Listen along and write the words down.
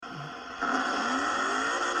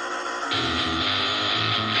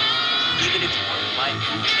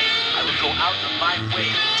food chain, I would go out of my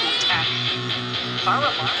way to attack you. If I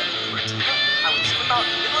were alive or attack, I would swim out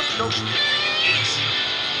in the middle of the ocean and eat you.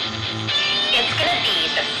 It's gonna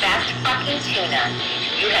be the best fucking tuna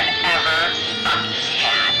you have ever fucking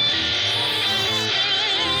had.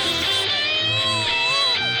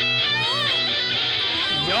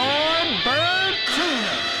 Yardbird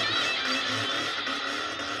Tuna.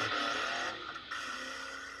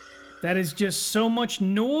 That is just so much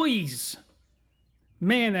noise.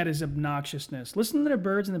 Man, that is obnoxiousness. Listen to the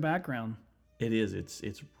birds in the background. It is. It's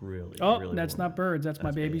really. Oh, really that's warm. not birds. That's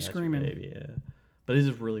my baby that's your screaming. baby, yeah. But it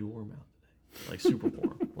is really warm out today. Like super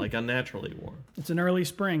warm. Like unnaturally warm. It's an early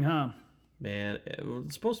spring, huh? Man,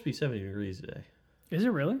 it's supposed to be 70 degrees today. Is it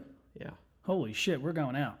really? Yeah. Holy shit, we're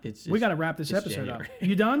going out. It's we got to wrap this episode January. up.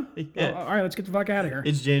 You done? Yeah. Oh, all right, let's get the fuck out of here.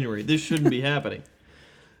 It's January. This shouldn't be happening.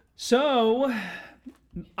 So,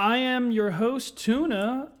 I am your host,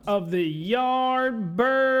 Tuna, of the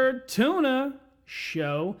Yardbird Tuna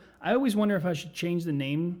Show. I always wonder if I should change the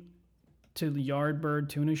name to the Yardbird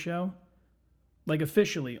Tuna Show. Like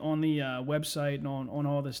officially on the website and on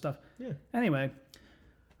all this stuff. Yeah. Anyway,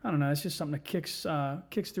 I don't know. It's just something that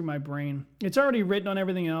kicks through my brain. It's already written on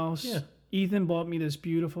everything else. Yeah. Ethan bought me this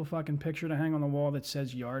beautiful fucking picture to hang on the wall that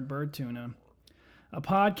says Yardbird Tuna. A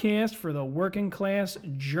podcast for the working class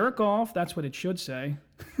jerk off. That's what it should say.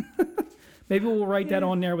 Maybe we'll write that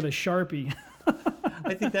on there with a Sharpie.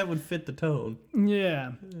 I think that would fit the tone.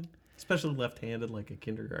 Yeah. Especially left-handed like a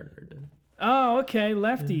kindergartner did. Oh, okay.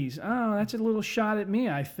 Lefties. Oh, that's a little shot at me,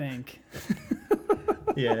 I think.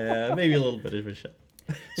 Yeah, maybe a little bit of a shot.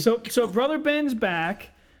 So Brother Ben's back,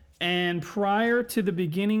 and prior to the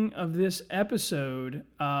beginning of this episode,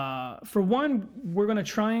 for one, we're gonna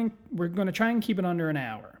try and keep it under an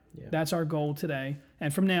hour. Yeah. That's our goal today,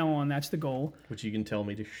 and from now on, that's the goal. Which you can tell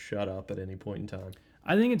me to shut up at any point in time.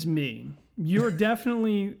 I think it's me. You're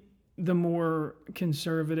definitely the more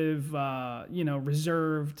conservative,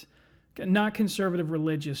 reserved, not conservative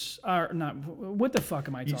religious, or not. What the fuck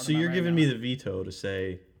am I talking about? So you're right giving now? me the veto to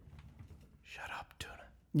say, shut up, Tuna.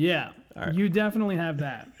 Yeah, right. You definitely have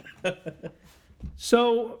that.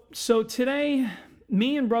 So today,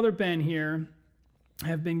 me and Brother Ben here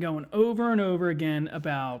have been going over and over again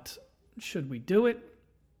about, should we do it?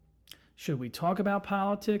 Should we talk about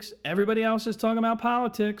politics? Everybody else is talking about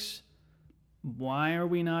politics. Why are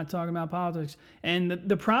we not talking about politics? And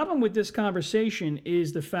the problem with this conversation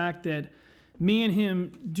is the fact that me and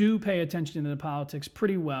him do pay attention to the politics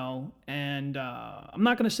pretty well. And I'm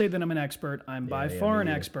not going to say that I'm an expert. I'm by far an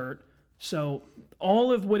expert. So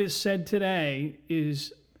all of what is said today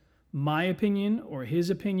is my opinion or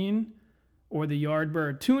his opinion or the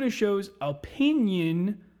Yardbird Tuna Show's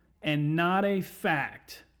opinion and not a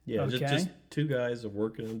fact. Yeah, okay? just two guys that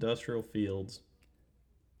work in industrial fields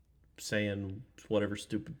saying whatever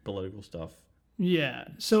stupid political stuff. Yeah.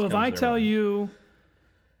 So if I tell you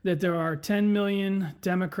that there are 10 million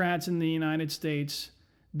Democrats in the United States,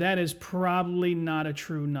 that is probably not a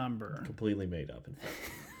true number. Completely made up.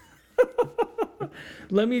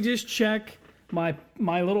 Let me just check my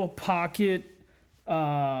little pocket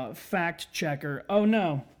fact checker. Oh,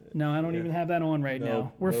 no, I don't even have that on right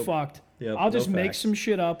now. We're fucked. Yep, I'll just make facts. some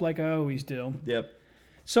shit up like I always do. Yep.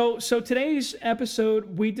 So today's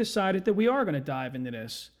episode, we decided that we are going to dive into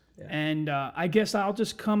this. Yeah. And I guess I'll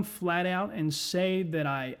just come flat out and say that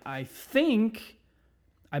I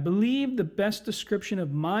believe the best description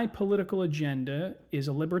of my political agenda is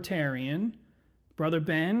a libertarian. Brother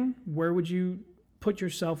Ben, where would you put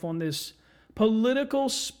yourself on this political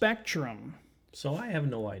spectrum? So I have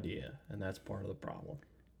no idea, and that's part of the problem.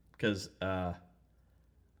 Because I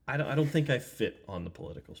don't think I fit on the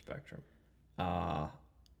political spectrum.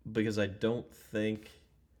 Because I don't think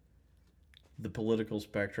the political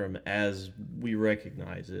spectrum as we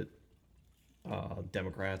recognize it,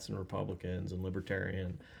 Democrats and Republicans and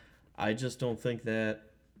Libertarian, I just don't think that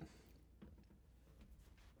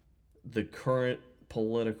the current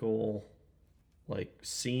political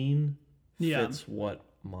scene fits what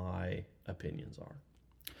my opinions are.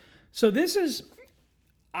 So this is,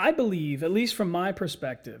 I believe, at least from my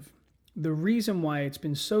perspective, the reason why it's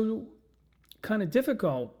been so kind of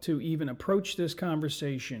difficult to even approach this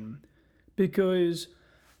conversation, because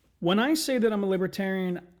when I say that I'm a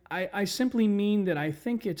libertarian, I simply mean that I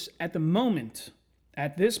think it's at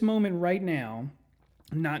this moment right now,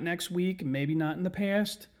 not next week, maybe not in the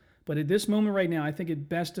past, but at this moment right now, I think it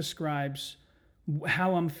best describes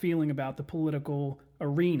how I'm feeling about the political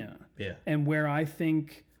arena. Yeah. And where I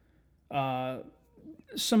think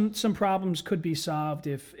some problems could be solved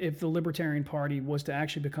if the Libertarian Party was to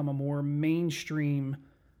actually become a more mainstream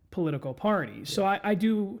political party. Yeah. So I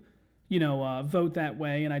do, vote that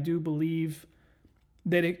way, and I do believe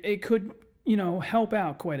that it could, help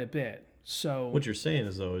out quite a bit. So What you're saying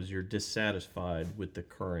is, though, is you're dissatisfied with the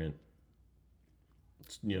current,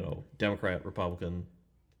 Democrat, Republican,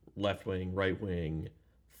 left wing, right wing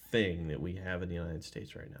thing that we have in the United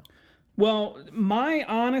States right now. Well, my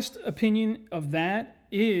honest opinion of that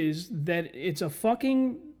is that it's a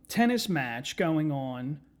fucking tennis match going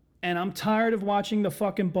on, and I'm tired of watching the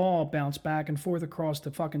fucking ball bounce back and forth across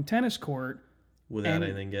the fucking tennis court. Without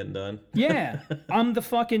anything getting done? Yeah. I'm the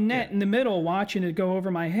fucking net in the middle watching it go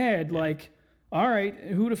over my head like, all right,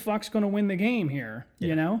 who the fuck's going to win the game here,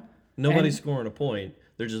 Nobody's scoring a point.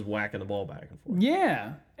 They're just whacking the ball back and forth.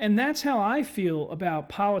 Yeah. And that's how I feel about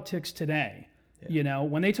politics today.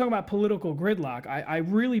 When they talk about political gridlock, I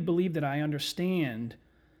really believe that I understand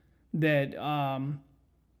that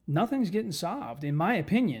nothing's getting solved, in my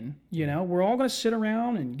opinion. We're all going to sit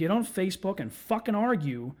around and get on Facebook and fucking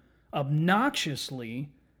argue obnoxiously,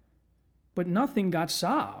 but nothing got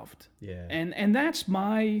solved. Yeah. And that's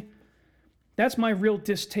my real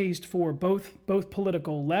distaste for both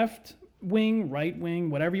political left wing, right wing,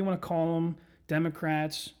 whatever you want to call them,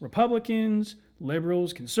 Democrats, Republicans,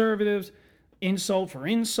 liberals, conservatives. Insult for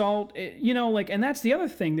insult, and that's the other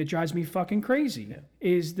thing that drives me fucking crazy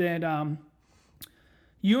is that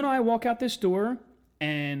you and I walk out this door,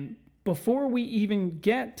 and before we even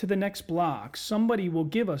get to the next block, somebody will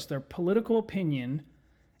give us their political opinion,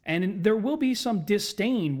 and there will be some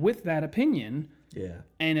disdain with that opinion. Yeah.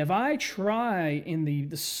 And if I try in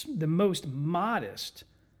the most modest,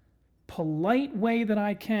 polite way that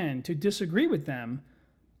I can to disagree with them,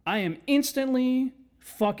 I am instantly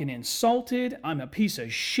fucking insulted. I'm a piece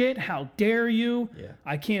of shit. How dare you? Yeah.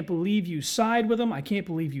 I can't believe you side with them. I can't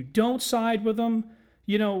believe you don't side with them.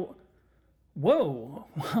 Whoa,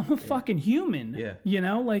 I'm a fucking human. Yeah.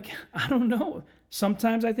 I don't know.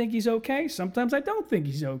 Sometimes I think he's okay. Sometimes I don't think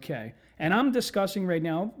he's okay. And I'm discussing right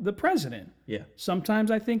now the president. Yeah. Sometimes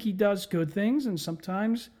I think he does good things, and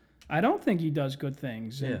sometimes I don't think he does good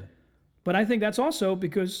things. Yeah. But I think that's also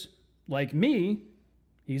because, like me,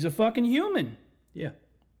 he's a fucking human. Yeah.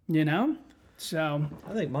 So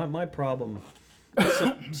I think my problem,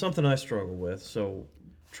 something I struggle with, so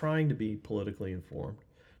trying to be politically informed,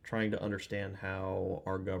 trying to understand how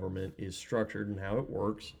our government is structured and how it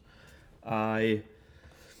works, I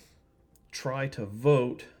try to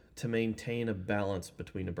vote to maintain a balance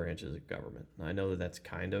between the branches of government. I know that that's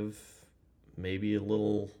kind of maybe a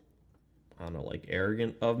little, I don't know, like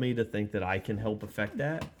arrogant of me to think that I can help affect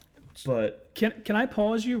that. But can I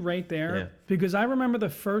pause you right there? Yeah. Because I remember the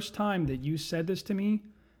first time that you said this to me,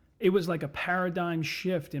 it was like a paradigm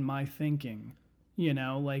shift in my thinking.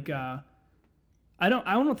 I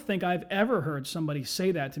don't think I've ever heard somebody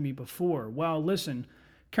say that to me before. Well, listen,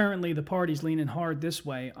 currently the party's leaning hard this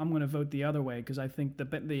way. I'm going to vote the other way because I think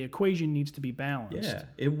the equation needs to be balanced. yeah,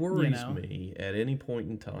 it worries me at any point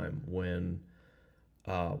in time when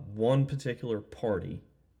one particular party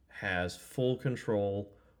has full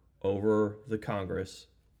control over the Congress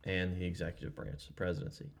and the executive branch, the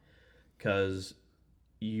presidency. Because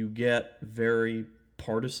you get very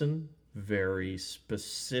partisan, very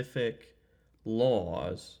specific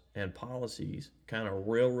laws and policies kind of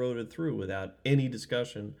railroaded through without any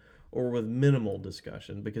discussion or with minimal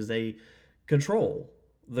discussion because they control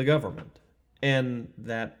the government. And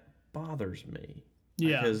that bothers me.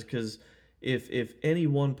 Yeah. Because if any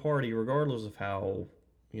one party, regardless of how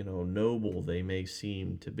noble they may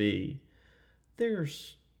seem to be,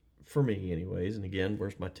 there's, for me anyways, and again,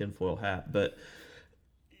 where's my tinfoil hat, but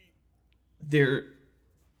that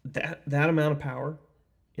amount of power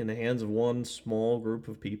in the hands of one small group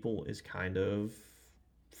of people is kind of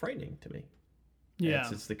frightening to me. Yeah.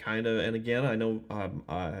 It's the kind of, and again, I know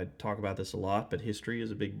I talk about this a lot, but history is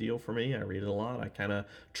a big deal for me. I read it a lot. I kind of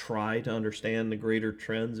try to understand the greater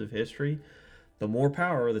trends of history. The more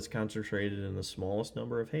power that's concentrated in the smallest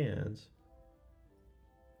number of hands.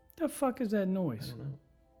 The fuck is that noise? I don't know.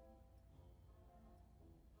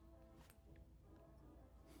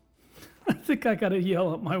 I think I gotta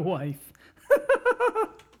yell at my wife.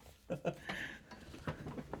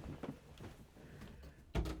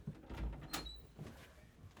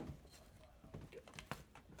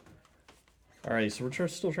 All right, so we're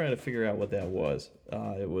still trying to figure out what that was.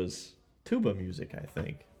 It was tuba music, I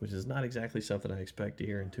think, which is not exactly something I expect to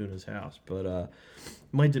hear in Tuna's house, but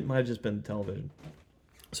might have just been television.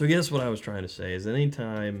 So I guess what I was trying to say is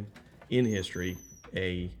anytime in history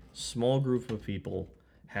a small group of people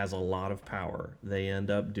has a lot of power, they end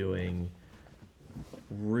up doing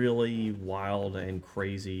really wild and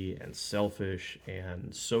crazy and selfish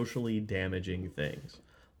and socially damaging things.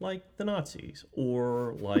 like the Nazis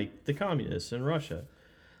or like the communists in Russia.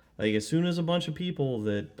 Like, as soon as a bunch of people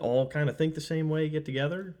that all kind of think the same way get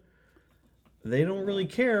together, they don't really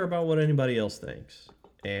care about what anybody else thinks.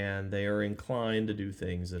 And they are inclined to do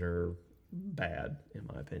things that are bad, in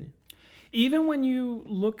my opinion. Even when you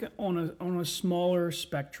look on a smaller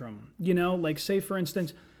spectrum, like say for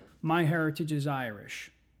instance, my heritage is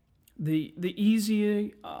Irish. The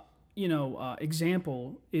easy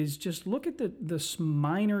example is just look at this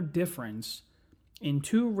minor difference in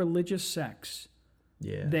two religious sects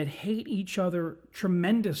that hate each other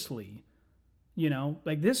tremendously.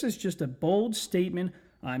 Like this is just a bold statement.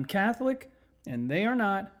 I'm Catholic and they are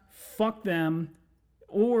not. Fuck them,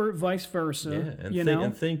 or vice versa. Yeah,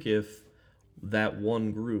 and think if that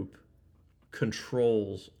one group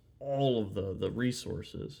controls all of the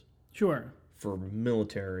resources. Sure. For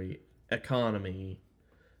military, economy,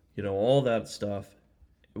 all that stuff.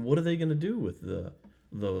 What are they going to do with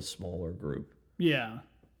the smaller group? Yeah.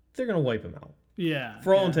 They're going to wipe them out. Yeah.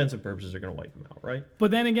 For all intents and purposes, they're going to wipe them out, right?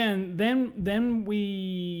 But then again, then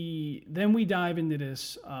we dive into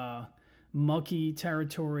this mucky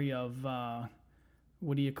territory of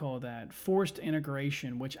what do you call that? Forced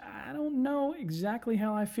integration, which I don't know exactly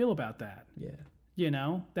how I feel about that. Yeah.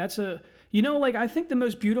 That's I think the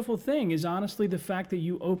most beautiful thing is honestly the fact that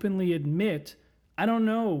you openly admit, I don't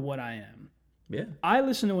know what I am. Yeah. I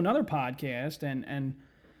listen to another podcast and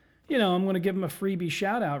I'm going to give him a freebie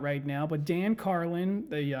shout out right now, but Dan Carlin,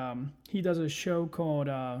 he does a show called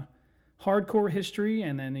Hardcore History,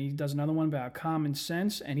 and then he does another one about common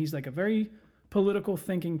sense, and he's like a very political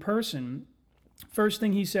thinking person. First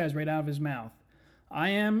thing he says right out of his mouth, I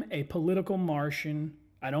am a political Martian.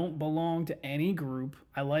 I don't belong to any group.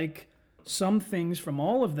 I like some things from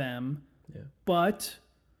all of them, but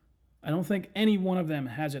I don't think any one of them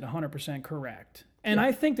has it 100% correct. And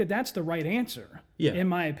I think that that's the right answer, in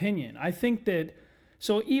my opinion. I think that,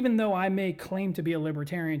 so even though I may claim to be a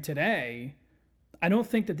libertarian today, I don't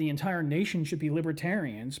think that the entire nation should be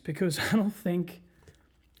libertarians, because I don't think...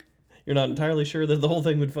 You're not entirely sure that the whole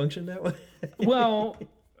thing would function that way? Well,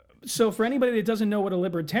 so for anybody that doesn't know what a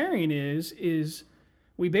libertarian is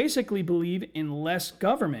we basically believe in less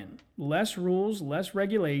government, less rules, less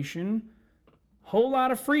regulation, whole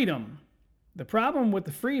lot of freedom. The problem with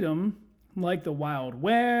the freedom, like the Wild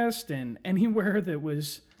West and anywhere that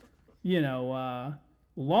was,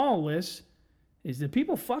 lawless, is that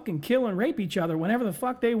people fucking kill and rape each other whenever the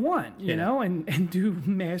fuck they want, you know, and do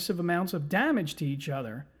massive amounts of damage to each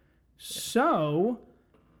other. So,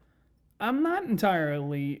 I'm not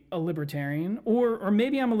entirely a libertarian, or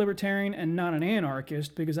maybe I'm a libertarian and not an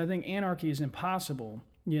anarchist, because I think anarchy is impossible,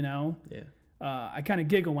 Yeah. I kind of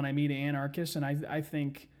giggle when I meet anarchists, and I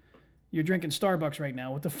think, you're drinking Starbucks right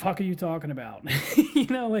now. What the fuck are you talking about? I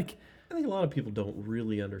think a lot of people don't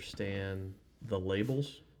really understand the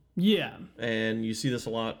labels. Yeah. And you see this a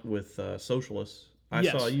lot with socialists. I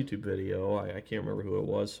saw a YouTube video. I can't remember who it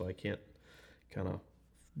was, so I can't kind of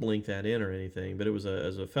blink that in or anything. But it was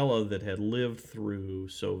a fellow that had lived through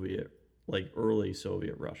early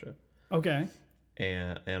Soviet Russia. Okay.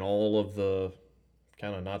 And all of the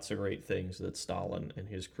kind of not so great things that Stalin and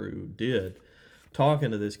his crew did.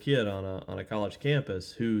 Talking to this kid on a college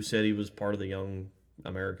campus who said he was part of the Young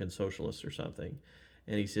American Socialists or something.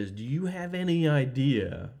 And he says, do you have any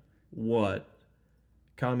idea what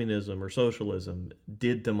communism or socialism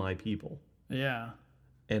did to my people? Yeah.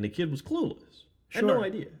 And the kid was clueless. Sure. Had no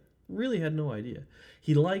idea. Really had no idea.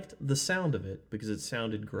 He liked the sound of it because it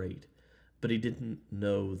sounded great, but he didn't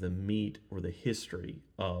know the meat or the history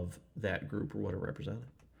of that group or what it represented.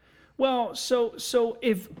 Well, so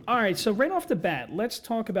right off the bat, let's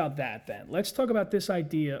talk about that then. Let's talk about this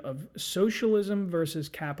idea of socialism versus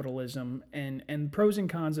capitalism and pros and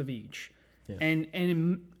cons of each. Yeah.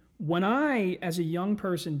 And when I, as a young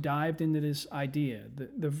person, dived into this idea,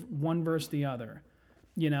 the one versus the other,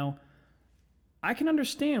 I can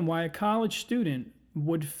understand why a college student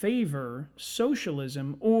would favor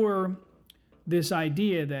socialism or this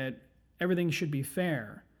idea that everything should be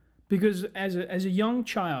fair. Because as a young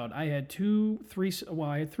child, I had three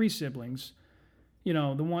siblings.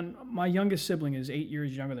 My youngest sibling is 8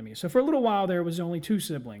 years younger than me. So for a little while there was only two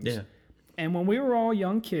siblings. Yeah. And when we were all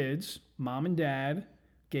young kids, Mom and Dad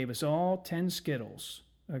gave us all 10 Skittles,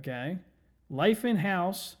 okay? Life in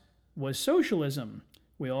house was socialism.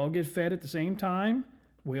 We all get fed at the same time.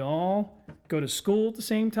 We all go to school at the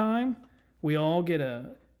same time. We all get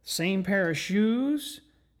a same pair of shoes.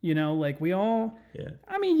 We all... Yeah.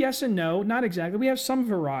 I mean, yes and no, not exactly. We have some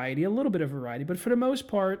variety, a little bit of variety. But for the most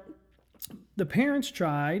part, the parents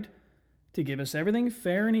tried to give us everything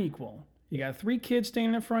fair and equal. You got 3 kids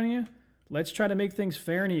standing in front of you. Let's try to make things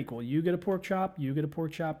fair and equal. You get a pork chop, you get a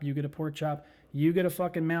pork chop, you get a pork chop, you get a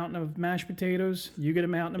fucking mountain of mashed potatoes, you get a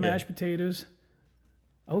mountain of mashed potatoes.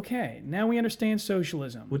 Okay, now we understand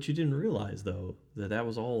socialism. What you didn't realize, though, that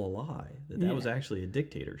was all a lie. That was actually a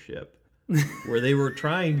dictatorship where they were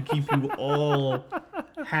trying to keep you all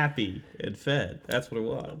happy and fed. That's what it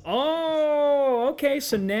was. Oh, okay.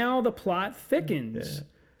 So now the plot thickens. Yeah.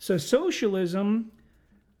 So socialism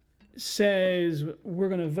says we're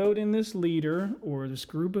going to vote in this leader or this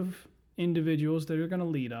group of individuals that are going to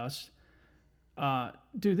lead us.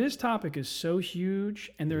 Dude, this topic is so huge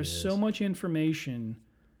and there's so much information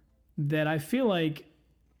that I feel like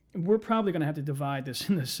we're probably going to have to divide this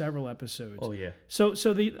into several episodes. Oh, yeah. So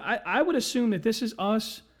I would assume that this is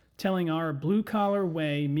us telling our blue-collar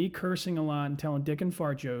way, me cursing a lot and telling dick and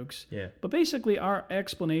fart jokes. Yeah. But basically our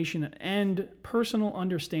explanation and personal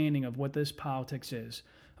understanding of what this politics is.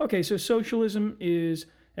 Okay, so socialism is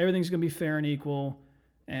everything's going to be fair and equal,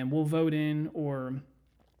 and we'll vote in, or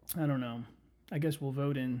I don't know. I guess we'll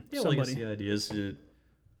vote in somebody. Well, I guess the idea is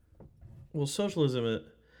socialism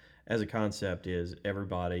as a concept is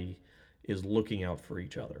everybody is looking out for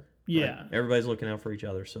each other. Yeah. Right? Everybody's looking out for each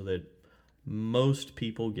other so that most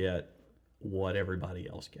people get what everybody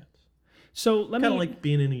else gets. So let me kind of like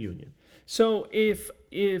being in a union. So if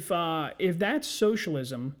that's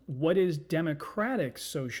socialism, what is democratic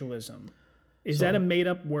socialism? Is that a made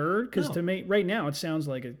up word? Because to me, right now, it sounds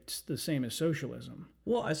like it's the same as socialism.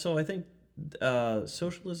 Well, I think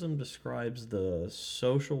socialism describes the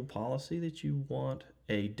social policy that you want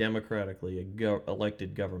a democratically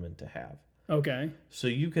elected government to have. Okay. So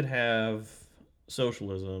you could have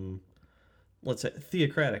socialism, let's say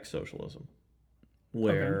theocratic socialism,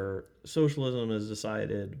 where socialism is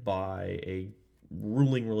decided by a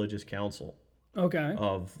ruling religious council Okay.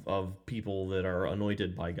 of people that are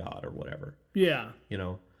anointed by God or whatever. Yeah.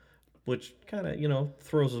 Which kind of,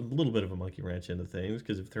 throws a little bit of a monkey wrench into things,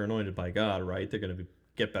 because if they're anointed by God, right, they're going to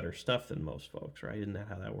get better stuff than most folks, right? Isn't that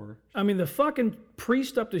how that works? I mean, the fucking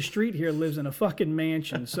priest up the street here lives in a fucking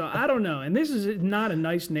mansion, so I don't know. And this is not a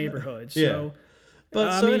nice neighborhood, so...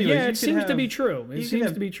 But anyways, it seems to be true. It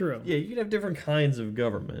seems to be true. Yeah, you can have different kinds of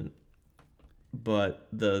government, but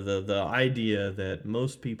the idea that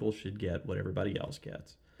most people should get what everybody else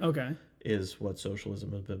gets is what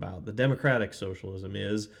socialism is about. The democratic socialism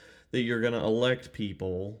is that you're going to elect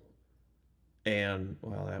people, and,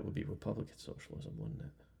 well, that would be Republican socialism, wouldn't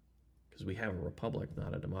it? Because we have a republic,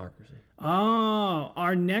 not a democracy. Oh,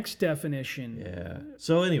 our next definition. Yeah.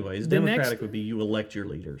 So anyways, democratic would be you elect your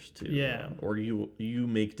leaders to, or you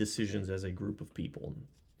make decisions as a group of people.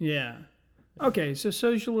 Yeah. Okay, so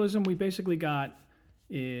socialism we basically got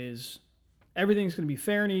is everything's going to be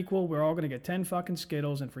fair and equal. We're all going to get 10 fucking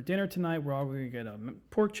Skittles, and for dinner tonight, we're all going to get a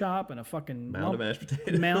pork chop and a fucking mound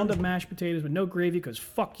of mashed potatoes with no gravy, because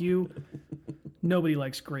fuck you. Nobody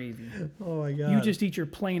likes gravy. Oh my God. You just eat your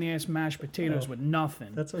plain ass mashed potatoes with nothing.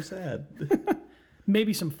 That's so sad.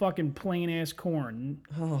 Maybe some fucking plain ass corn.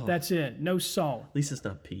 Oh. That's it. No salt. At least it's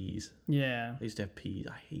not peas. Yeah. I used to have peas.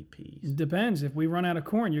 I hate peas. It depends. If we run out of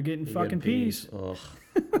corn, you're getting fucking peas. Ugh.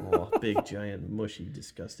 Oh, big, giant, mushy,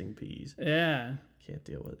 disgusting peas. Yeah. Can't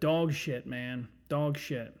deal with it. Dog shit, man. Dog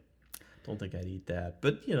shit. Don't think I'd eat that.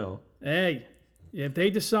 But, Hey, if they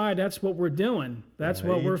decide that's what we're doing, that's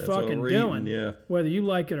what we're fucking doing. Yeah. Whether you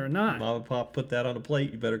like it or not. Mom and Pop put that on a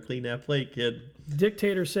plate. You better clean that plate, kid.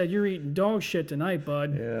 Dictator said you're eating dog shit tonight,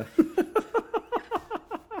 bud. Yeah.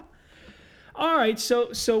 All right,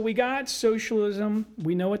 so we got socialism.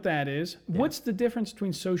 We know what that is. Yeah. What's the difference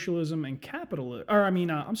between socialism and capitalism?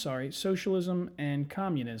 Socialism and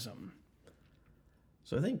communism.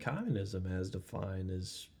 So I think communism, as defined,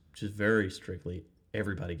 is just very strictly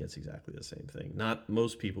everybody gets exactly the same thing. Not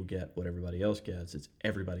most people get what everybody else gets. It's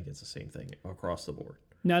everybody gets the same thing across the board.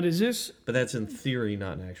 Now, does this... But that's in theory,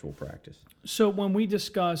 not in actual practice. So when we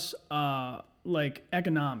discuss,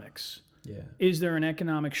 economics... Yeah. Is there an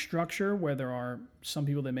economic structure where there are some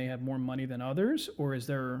people that may have more money than others, or is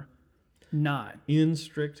there not? In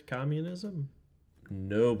strict communism,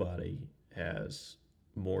 nobody has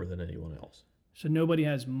more than anyone else. So nobody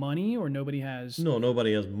has money, or nobody has... No,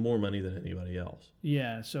 nobody has more money than anybody else.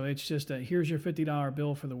 Yeah, so it's just here's your $50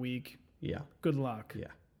 bill for the week. Yeah. Good luck.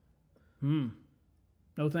 Yeah.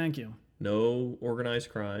 No, thank you. No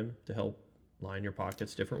organized crime to help line your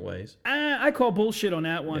pockets different ways. I call bullshit on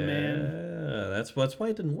that one, man. Yeah, that's why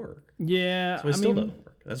it didn't work. Yeah, that's why it still doesn't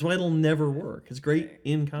work. That's why it'll never work. It's great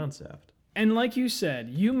in concept. And like you said,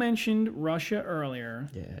 you mentioned Russia earlier.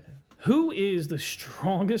 Yeah. Who is the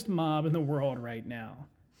strongest mob in the world right now?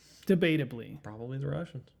 Debatably. Probably the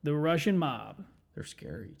Russians. The Russian mob. They're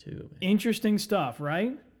scary too, man. Interesting stuff,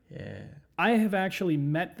 right? Yeah. I have actually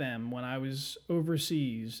met them when I was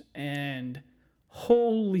overseas, and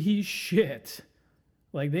holy shit.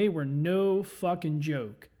 Like, they were no fucking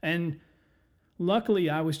joke. And luckily,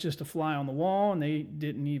 I was just a fly on the wall, and they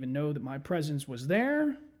didn't even know that my presence was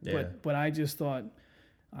there. Yeah. But I just thought,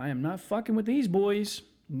 I am not fucking with these boys.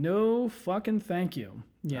 No fucking thank you.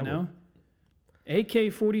 You know?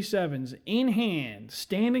 AK-47s in hand,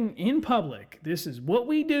 standing in public. This is what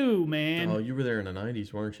we do, man. Oh, you were there in the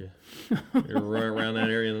 90s, weren't you? You were right around that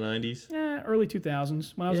area in the 90s? Yeah, early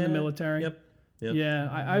 2000s when I was in the military. Yep.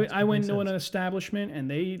 Yeah, I went into an establishment and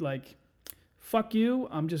they like, fuck you,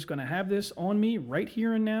 I'm just going to have this on me right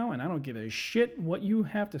here and now, and I don't give a shit what you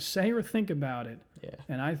have to say or think about it. Yeah.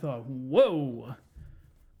 And I thought, whoa.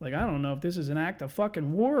 Like, I don't know if this is an act of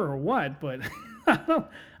fucking war or what, but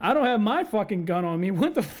I don't have my fucking gun on me.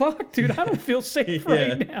 What the fuck, dude? I don't feel safe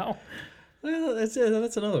right now. Well, that's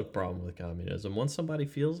another problem with communism. Once somebody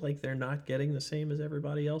feels like they're not getting the same as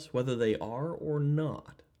everybody else, whether they are or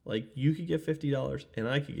not, like you could get $50 and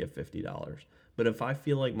I could get $50. But if I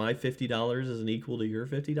feel like my $50 isn't equal to your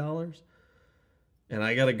 $50 and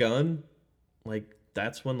I got a gun, like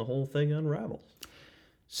that's when the whole thing unravels.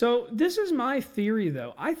 So this is my theory,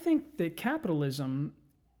 though. I think that capitalism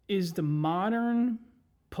is the modern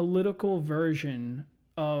political version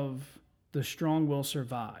of the strong will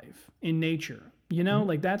survive in nature. You know,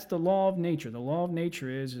 like that's the law of nature. The law of nature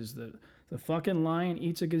is the fucking lion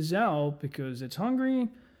eats a gazelle because it's hungry,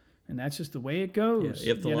 and that's just the way it goes.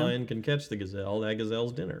 Yeah, if the lion can catch the gazelle, that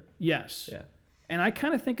gazelle's dinner. Yes. Yeah. And I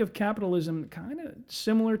kind of think of capitalism kind of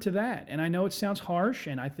similar to that. And I know it sounds harsh,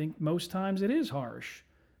 and I think most times it is harsh,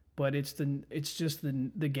 but it's just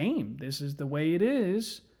the game. This is the way it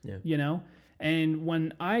is. Yeah. You know. And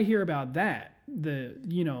when I hear about that,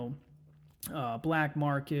 black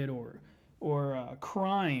market or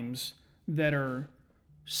crimes that are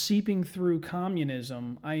seeping through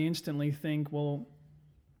communism, I instantly think, well,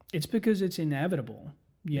 it's because it's inevitable.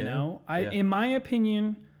 You know, in my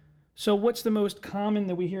opinion. So what's the most common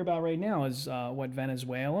that we hear about right now is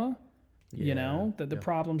Venezuela. Yeah. You know, the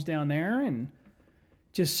problems down there, and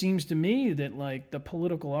just seems to me that like the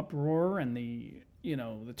political uproar and the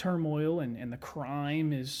turmoil and the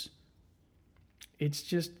crime it's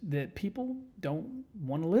just that people don't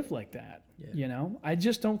want to live like that. Yeah. You know, I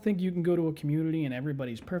just don't think you can go to a community and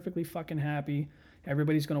everybody's perfectly fucking happy.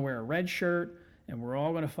 Everybody's going to wear a red shirt and we're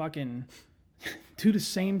all going to fucking do the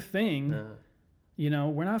same thing. You know,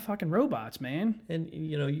 we're not fucking robots, man. And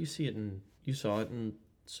you saw it in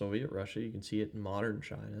Soviet Russia. You can see it in modern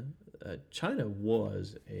China. China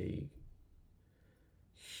was a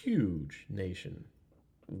huge nation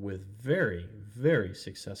with very, very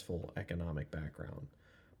successful economic background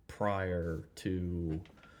prior to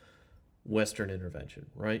Western intervention,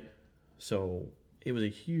 right? So it was a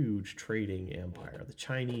huge trading empire. The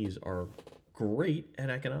Chinese are great at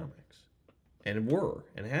economics and were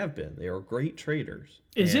and have been. They are great traders.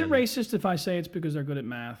 Is it racist if I say it's because they're good at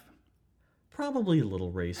math? Probably a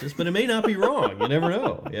little racist, but it may not be wrong. You never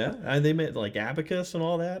know. Yeah, they made like abacus and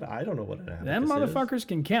all that. I don't know what an abacus is. Them motherfuckers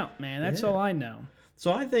can count, man. That's all I know.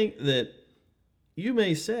 So I think that you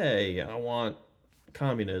may say, I want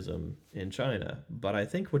communism in China, but I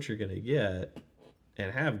think what you're going to get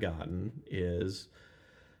and have gotten is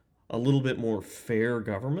a little bit more fair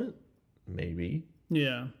government, maybe.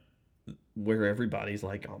 Yeah. Where everybody's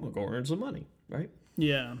like, I'm going to go earn some money, right?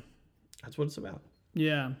 Yeah. That's what it's about.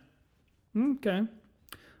 Yeah. Okay.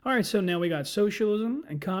 All right, so now we got socialism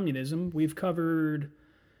and communism. We've covered...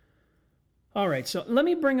 All right, so let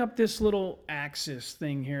me bring up this little axis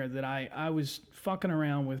thing here that I was fucking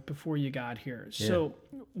around with before you got here. Yeah. So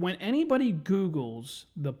when anybody Googles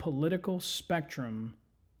the political spectrum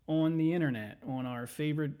on the internet, on our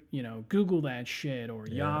favorite, Google that shit or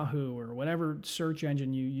Yahoo or whatever search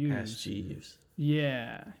engine you use. Ask Jeeves.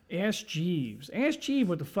 Yeah, ask Jeeves. Ask Jeeves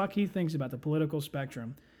what the fuck he thinks about the political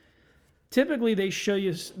spectrum. Typically, they show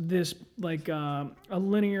you this like a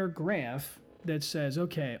linear graph that says,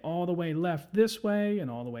 okay, all the way left this way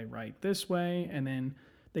and all the way right this way, and then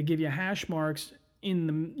they give you hash marks in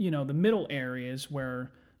the the middle areas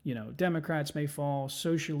where Democrats may fall,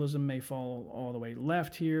 socialism may fall all the way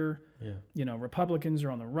left here. Yeah. Republicans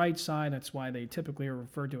are on the right side. That's why they typically are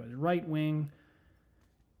referred to as right wing.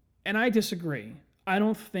 And I disagree. I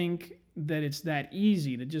don't think that it's that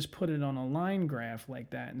easy to just put it on a line graph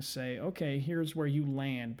like that and say, okay, here's where you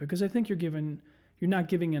land, because I think you're not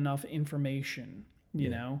giving enough information, you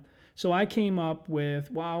know? So I came up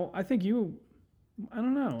with, I think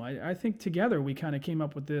I think together we kind of came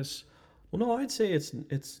up with this. Well, no, I'd say it's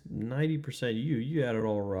 90% you. You had it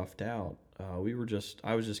all roughed out.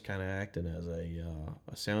 I was just kind of acting as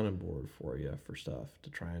a sounding board for you for stuff to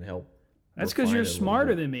try and help. That's because refine you're it a little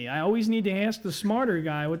smarter bit. than me. I always need to ask the smarter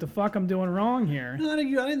guy what the fuck I'm doing wrong here. No, I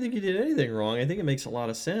didn't think you did anything wrong. I think it makes a lot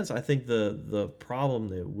of sense. I think the problem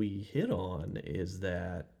that we hit on is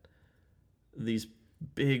that these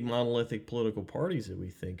big monolithic political parties that we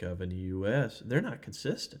think of in the U.S., they're not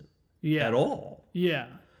consistent Yeah. at all. Yeah.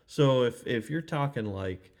 So if you're talking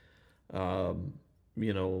like,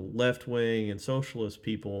 left wing and socialist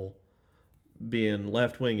people being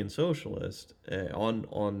left wing and socialist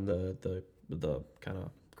on the kind of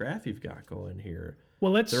graph you've got going here,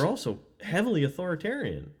 Well, they're also heavily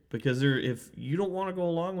authoritarian because if you don't want to go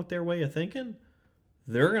along with their way of thinking,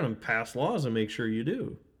 they're going to pass laws and make sure you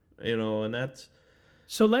do. And that's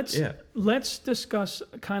So let's discuss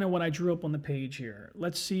kind of what I drew up on the page here.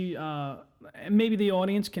 Let's see, maybe the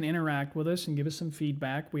audience can interact with us and give us some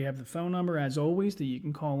feedback. We have the phone number, as always, that you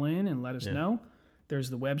can call in and let us know. There's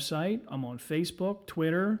the website. I'm on Facebook,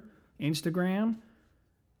 Twitter, Instagram,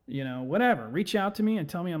 whatever. Reach out to me and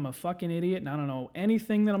tell me I'm a fucking idiot and I don't know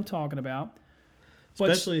anything that I'm talking about.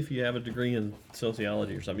 especially if you have a degree in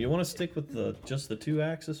sociology or something. You want to stick with just the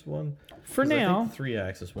 2-axis one? For 'Cause now. I think the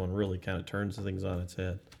 3-axis one really kind of turns things on its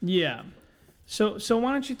head. Yeah. So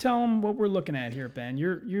why don't you tell them what we're looking at here, Ben?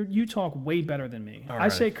 You talk way better than me. All I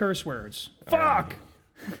right. say curse words. All right. Fuck.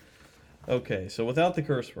 Okay, so without the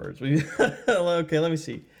curse words, okay, let me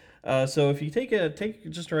see. So if you take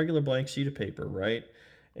just a regular blank sheet of paper, right,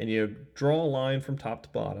 and you draw a line from top to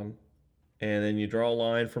bottom, and then you draw a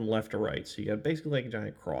line from left to right, so you got basically like a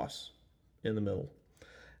giant cross in the middle,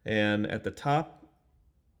 and at the top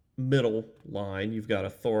middle line you've got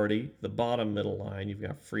authority, the bottom middle line you've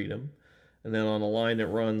got freedom, and then on the line that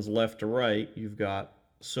runs left to right you've got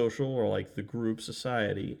social, or like the group,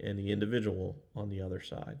 society, and the individual on the other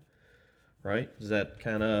side. Right? Does that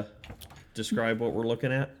kind of describe what we're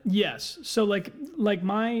looking at? Yes. So like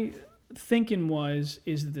my thinking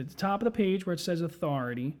is that at the top of the page where it says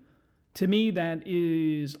authority, to me that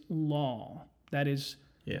is law. That is,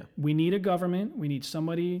 Yeah. we need a government. We need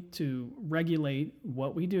somebody to regulate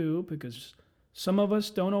what we do because some of us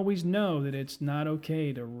don't always know that it's not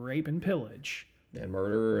okay to rape and pillage. And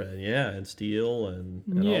murder and steal and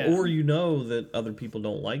Yeah. all. Or that other people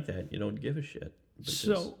don't like that. You don't give a shit.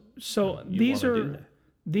 because, So you these wanna do are that.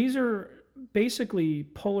 these are basically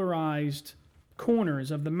polarized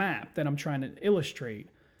corners of the map that I'm trying to illustrate.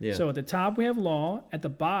 Yeah. So at the top we have law, at the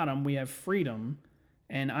bottom we have freedom.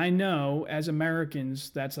 And I know as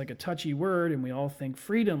Americans that's like a touchy word and we all think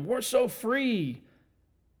freedom, we're so free.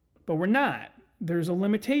 But we're not. There's a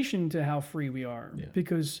limitation to how free we are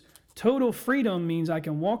because total freedom means I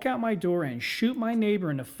can walk out my door and shoot my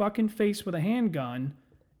neighbor in the fucking face with a handgun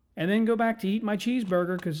and then go back to eat my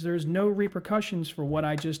cheeseburger because there's no repercussions for what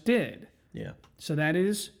I just did. Yeah. So that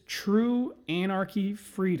is true anarchy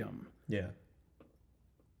freedom. Yeah.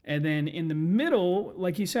 And then in the middle,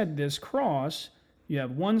 like you said, this cross, you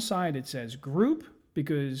have one side that says group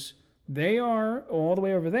because they are all the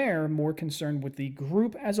way over there more concerned with the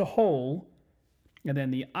group as a whole. And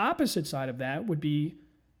then the opposite side of that would be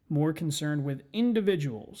more concerned with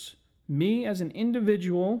individuals. Me as an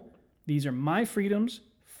individual, these are my freedoms.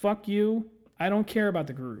 Fuck you. I don't care about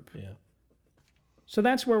the group. Yeah. So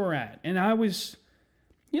that's where we're at. And I was,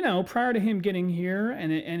 prior to him getting here,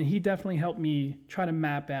 and he definitely helped me try to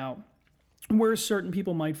map out where certain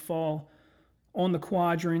people might fall on the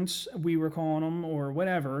quadrants, we were calling them, or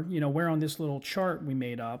whatever, where on this little chart we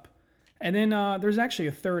made up. And then there's actually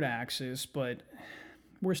a third axis, but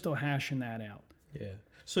we're still hashing that out. Yeah.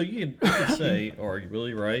 So you could say,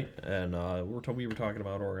 arguably, right? And we were talking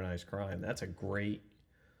about organized crime. That's a great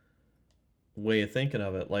way of thinking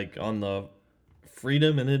of it. Like on the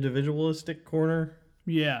freedom and individualistic corner,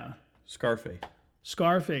 Yeah.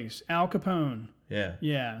 Scarface, Al Capone. Yeah.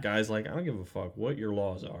 Yeah. Guys like, I don't give a fuck what your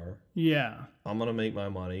laws are. Yeah. I'm going to make my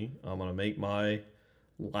money. I'm going to make my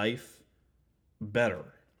life better.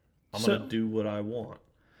 I'm going to do what I want.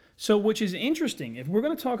 So, which is interesting. If we're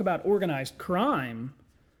going to talk about organized crime,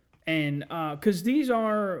 and because these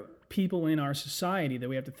are people in our society that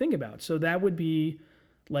we have to think about. So that would be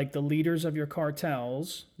like the leaders of your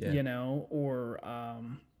cartels, or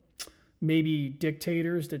maybe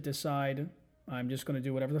dictators that decide, I'm just going to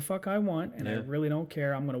do whatever the fuck I want, and I really don't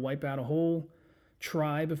care. I'm going to wipe out a whole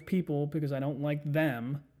tribe of people because I don't like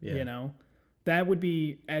them, That would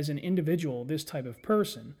be, as an individual, this type of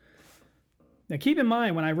person. Now, keep in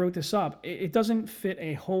mind, when I wrote this up, it doesn't fit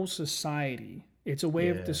a whole society. It's a way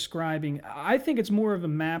of describing. I think it's more of a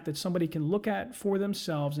map that somebody can look at for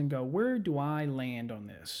themselves and go, where do I land on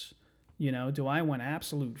this? Do I want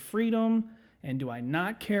absolute freedom And do I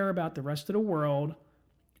not care about the rest of the world?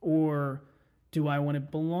 Or do I want to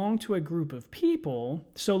belong to a group of people?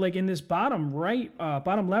 So like in this bottom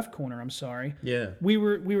left corner, I'm sorry. Yeah. We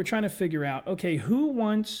were trying to figure out, okay, who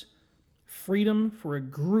wants freedom for a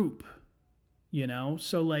group? You know?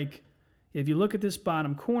 So like if you look at this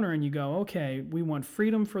bottom corner and you go, okay, we want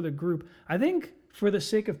freedom for the group. I think for the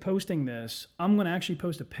sake of posting this, I'm going to actually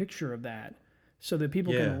post a picture of that so that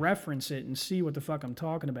people can reference it and see what the fuck I'm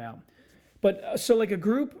talking about. But so like a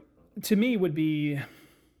group to me would be,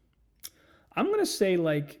 I'm going to say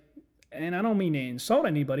like, and I don't mean to insult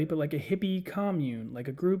anybody, but like a hippie commune, like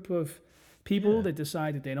a group of people that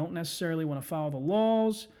decide that they don't necessarily want to follow the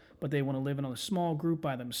laws, but they want to live in a small group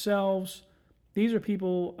by themselves. These are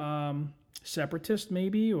people, separatists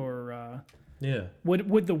maybe, or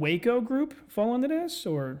would the Waco group fall into this,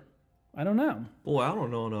 or I don't know. Well, I don't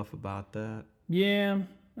know enough about that. Yeah,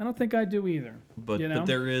 I don't think I do either. But but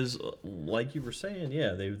there is, like you were saying,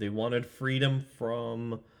 they wanted freedom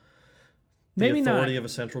from the maybe authority not of a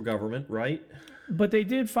central government, right? But they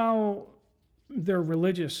did follow their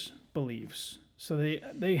religious beliefs, so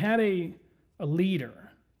they had a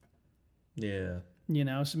leader. Yeah. You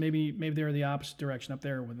know, so maybe they're the opposite direction up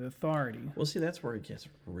there with authority. Well, see, that's where it gets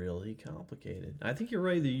really complicated. I think you're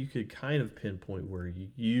right that you could kind of pinpoint where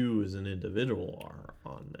you as an individual are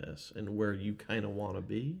on this and where you kind of want to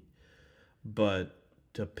be. But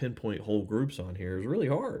to pinpoint whole groups on here is really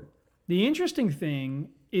hard. The interesting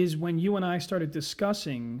thing is when you and I started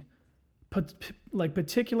discussing like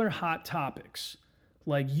particular hot topics,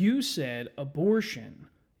 like you said, abortion.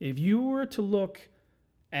 If you were to look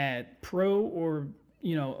at pro-life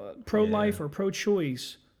or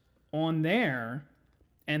pro-choice on there,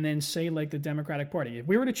 and then say like the Democratic Party. If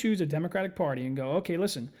we were to choose a Democratic Party and go, okay,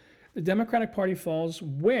 listen, the Democratic Party falls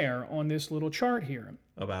where on this little chart here?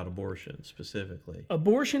 About abortion specifically.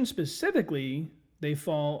 Abortion specifically, they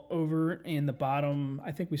fall over in the bottom,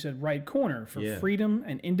 I think we said right corner, for freedom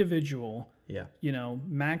and individual. Yeah. You know,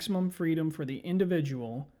 maximum freedom for the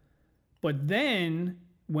individual. But then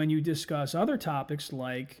when you discuss other topics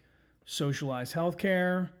like socialized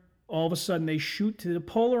healthcare, all of a sudden they shoot to the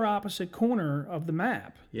polar opposite corner of the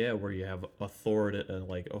map. Yeah, where you have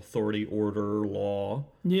authority, order, law.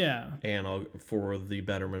 Yeah. And for the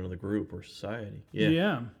betterment of the group or society. Yeah.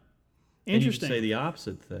 Yeah. Interesting. And you could say the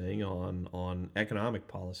opposite thing on economic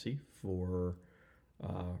policy for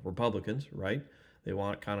Republicans, right? They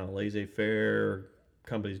want kind of laissez-faire,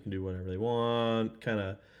 companies can do whatever they want, kind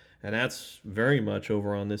of. And that's very much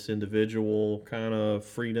over on this individual kind of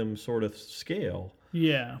freedom sort of scale.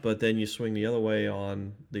 Yeah. But then you swing the other way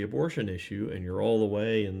on the abortion issue, and you're all the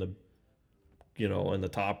way in the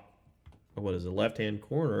top, left-hand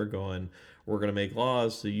corner going, we're going to make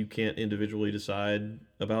laws so you can't individually decide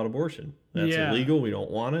about abortion. That's illegal. We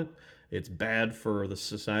don't want it. It's bad for the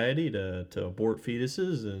society to abort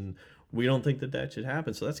fetuses, and we don't think that should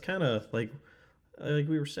happen. So that's kind of like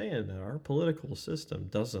we were saying, our political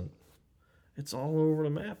system it's all over the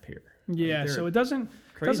map here. Yeah, so it doesn't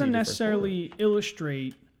necessarily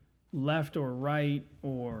illustrate left or right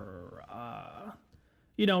or,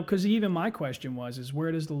 because even my question is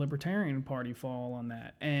where does the Libertarian Party fall on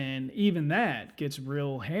that? And even that gets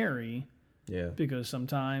real hairy. Yeah. Because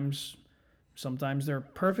sometimes they're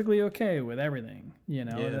perfectly okay with everything, and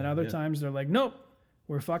then other times they're like, nope,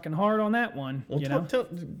 we're fucking hard on that one. Well,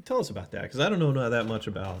 tell us about that, because I don't know that much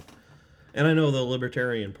about. And I know the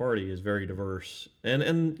Libertarian Party is very diverse,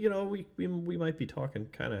 and we might be talking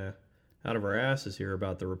kind of out of our asses here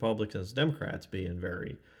about the Republicans, Democrats being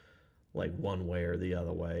very like one way or the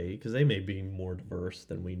other way, because they may be more diverse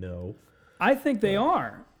than we know. I think they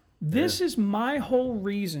are. This is my whole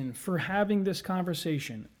reason for having this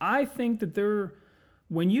conversation. I think that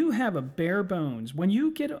when you have a bare bones, when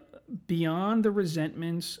you get beyond the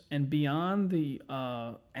resentments and beyond the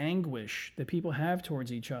anguish that people have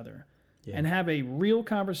towards each other, and have a real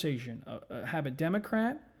conversation, have a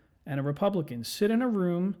Democrat and a Republican sit in a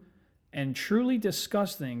room and truly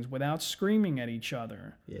discuss things without screaming at each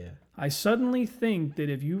other. Yeah. I suddenly think that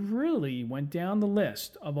if you really went down the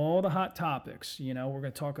list of all the hot topics, we're going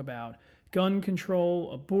to talk about gun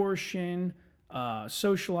control, abortion,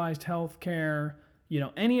 socialized health care,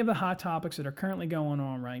 any of the hot topics that are currently going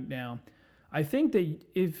on right now. I think that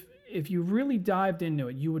if you really dived into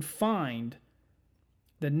it, you would find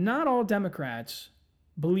that not all Democrats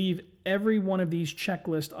believe every one of these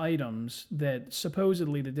checklist items that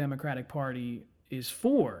supposedly the Democratic Party is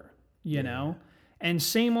for, you know? And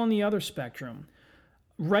same on the other spectrum.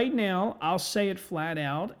 Right now, I'll say it flat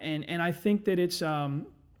out, and I think that it's a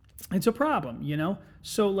problem,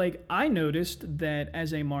 So, I noticed that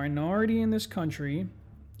as a minority in this country,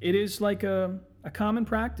 it is like a common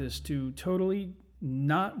practice to totally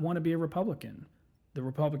not want to be a Republican. The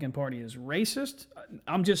Republican Party is racist.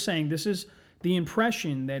 I'm just saying this is the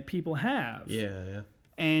impression that people have. Yeah.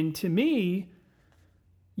 And to me,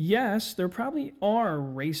 yes, there probably are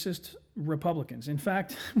racist Republicans. In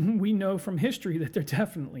fact, we know from history that there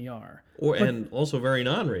definitely are. And also very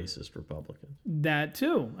non-racist Republicans. That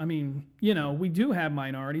too. I mean, we do have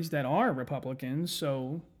minorities that are Republicans,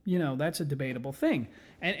 so, that's a debatable thing.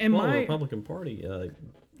 And the Republican Party,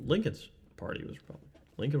 Lincoln's party was Republican.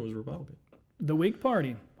 Lincoln was Republican. The Whig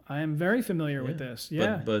Party. I am very familiar with this.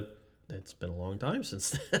 Yeah. But it's been a long time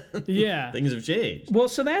since then. Yeah. Things have changed. Well,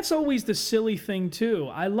 so that's always the silly thing too.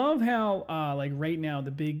 I love how like right now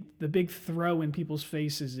the big throw in people's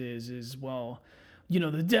faces is well,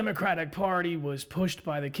 the Democratic Party was pushed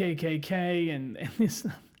by the KKK and this,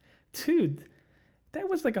 dude, that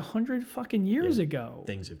was like 100 fucking years ago.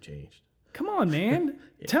 Things have changed. Come on, man.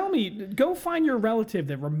 Tell me, go find your relative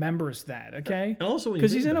that remembers that, okay? And also,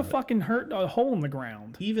 because he's in a fucking hole in the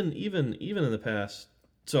ground. Even in the past,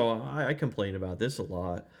 so I complain about this a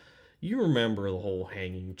lot. You remember the whole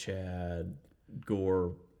hanging Chad,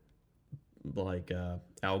 Gore, like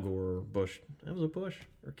Al Gore, Bush. That was a Bush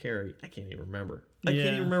or Kerry. I can't even remember. I can't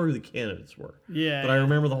even remember who the candidates were. Yeah. But I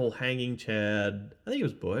remember the whole hanging Chad. I think it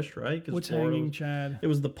was Bush, right? What's hanging Chad? It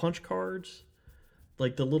was the punch cards.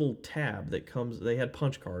 Like the little tab that comes, they had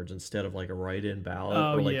punch cards instead of like a write-in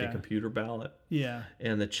ballot or like a computer ballot. Yeah.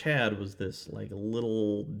 And the Chad was this like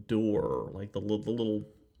little door, like the little,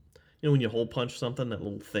 when you hole punch something, that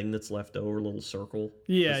little thing that's left over, little circle.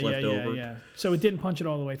 Yeah. So it didn't punch it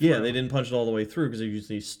all the way through. Yeah, they didn't punch it all the way through because they used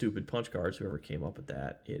these stupid punch cards. Whoever came up with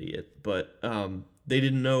that, idiot. But they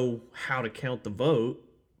didn't know how to count the vote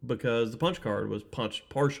because the punch card was punched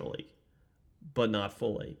partially, but not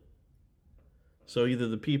fully. So either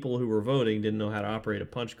the people who were voting didn't know how to operate a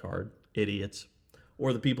punch card, idiots,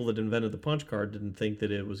 or the people that invented the punch card didn't think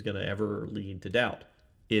that it was going to ever lead to doubt,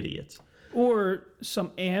 idiots. Or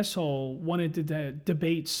some asshole wanted to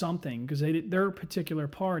debate something because their particular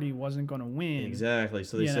party wasn't going to win. Exactly.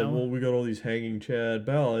 So they said, well, we got all these hanging Chad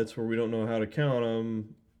ballots where we don't know how to count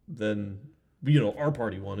them. Then, our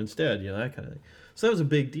party won instead, that kind of thing. So that was a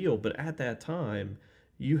big deal. But at that time,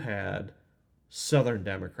 you had Southern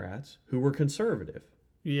Democrats who were conservative.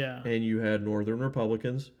 Yeah. And you had Northern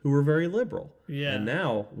Republicans who were very liberal. Yeah. And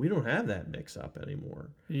now we don't have that mix-up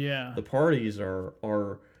anymore. Yeah. The parties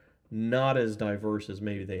are not as diverse as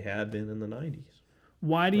maybe they had been in the 90s.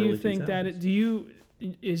 Why do you think that?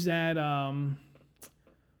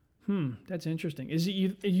 That's interesting.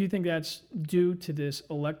 You think that's due to this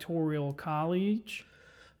electoral college?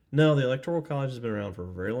 No, the electoral college has been around for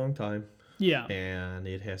a very long time. Yeah. And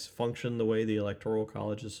it has functioned the way the electoral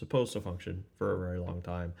college is supposed to function for a very long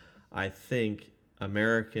time. I think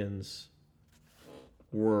Americans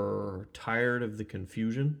were tired of the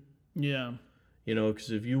confusion. Yeah. Because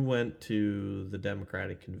if you went to the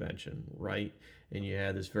Democratic Convention, right, and you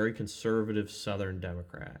had this very conservative Southern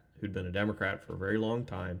Democrat who'd been a Democrat for a very long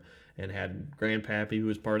time and had Grandpappy who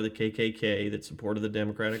was part of the KKK that supported the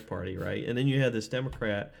Democratic Party, right? And then you had this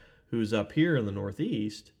Democrat who's up here in the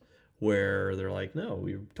Northeast where they're like, no,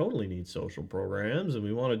 we totally need social programs and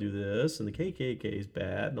we want to do this and the KKK is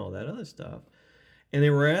bad and all that other stuff. And they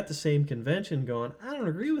were at the same convention going, I don't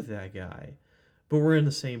agree with that guy, but we're in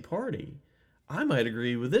the same party. I might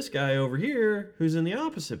agree with this guy over here who's in the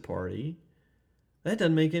opposite party. That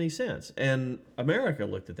doesn't make any sense. And America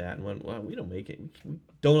looked at that and went, well, we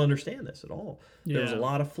don't understand this at all. Yeah. There was a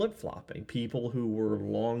lot of flip-flopping. People who were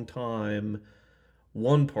long-time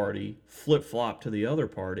one party flip-flopped to the other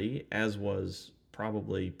party, as was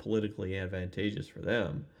probably politically advantageous for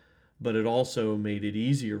them. But it also made it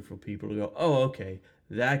easier for people to go, oh, okay,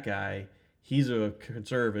 that guy, he's a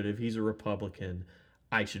conservative, he's a Republican,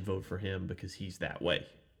 I should vote for him because he's that way.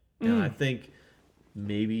 And I think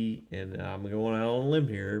maybe, and I'm going out on a limb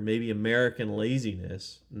here, maybe American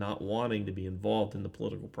laziness, not wanting to be involved in the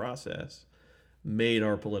political process, made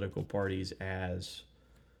our political parties as,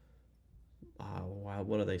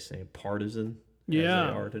 what do they say, partisan as they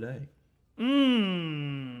are today.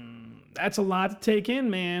 That's a lot to take in,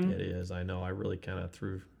 man. It is. I know. I really kind of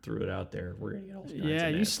threw it out there. We're going to get all kinds of you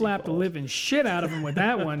nasty slapped calls. the living shit out of him with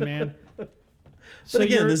that one, man. But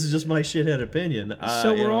again, this is just my shithead opinion.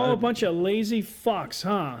 So we're all a bunch of lazy fucks,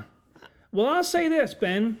 huh? Well, I'll say this,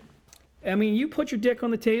 Ben. I mean, you put your dick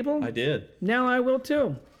on the table. I did. Now I will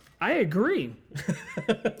too. I agree.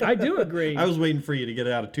 I do agree. I was waiting for you to get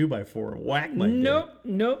out of 2x4 and whack my dick.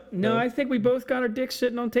 Nope. No, I think we both got our dicks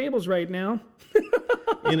sitting on tables right now.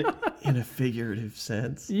 in a figurative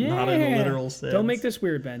sense, Yeah. not in a literal sense. Don't make this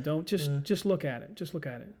weird, Ben. Don't just look at it. Just look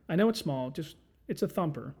at it. I know it's small. It's a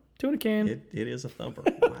thumper. Tuna can. It is a thumper.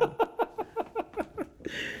 Wow.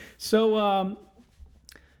 So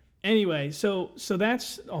anyway, so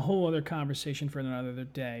that's a whole other conversation for another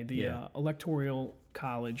day. The electoral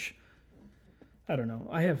college. I don't know.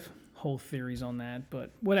 I have whole theories on that,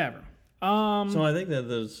 but whatever. So I think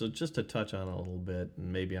that so just to touch on it a little bit,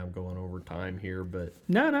 and maybe I'm going over time here, but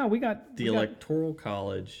No, we got the electoral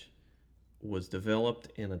college was developed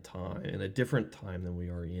in a different time than we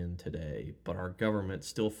are in today, but our government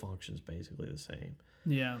still functions basically the same.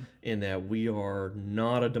 Yeah. In that we are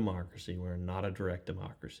not a democracy. We're not a direct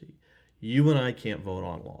democracy. You and I can't vote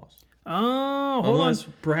on laws. Oh, hold Unless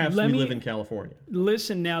on. perhaps we live in California.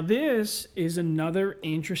 Listen, now this is another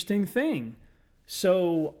interesting thing.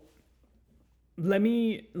 So let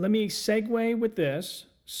me segue with this.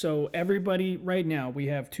 So everybody right now, we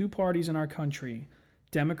have two parties in our country,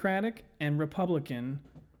 Democratic and Republican,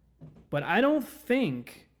 but I don't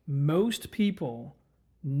think most people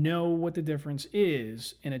know what the difference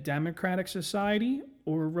is in a democratic society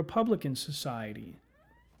or a Republican society.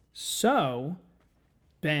 So,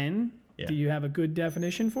 Ben, do you have a good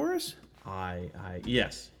definition for us?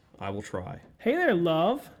 Yes, I will try. Hey there,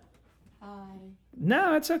 love. Hi.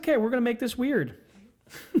 No, it's okay. We're going to make this weird.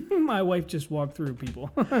 My wife just walked through,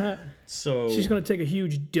 people. So She's going to take a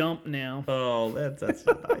huge dump now. Oh, that's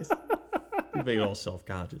so nice. You make it all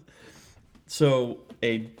self-conscious. So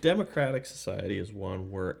a democratic society is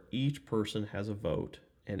one where each person has a vote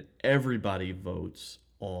and everybody votes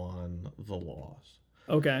on the laws.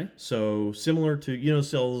 Okay. So similar to,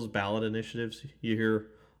 all those ballot initiatives you hear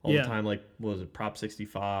all the time, like, what was it, Prop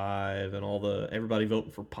 65 and everybody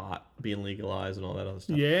voting for pot being legalized and all that other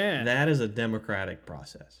stuff. Yeah. That is a democratic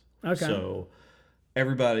process. Okay. So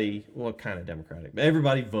everybody, well, kind of democratic, but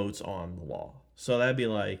everybody votes on the law. So that'd be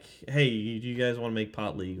like, hey, do you guys want to make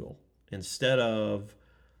pot legal? Instead of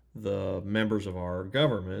the members of our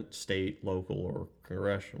government, state, local, or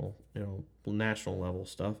congressional, national level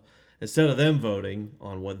stuff, instead of them voting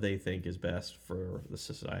on what they think is best for the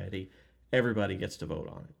society, everybody gets to vote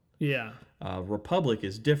on it. Yeah. Republic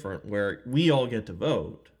is different, where we all get to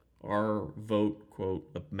vote. Our vote,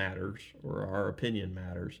 quote, matters, or our opinion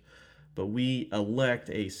matters, but we elect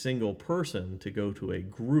a single person to go to a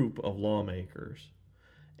group of lawmakers,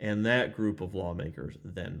 and that group of lawmakers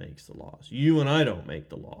then makes the laws. You and I don't make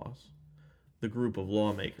the laws. The group of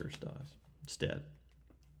lawmakers does instead.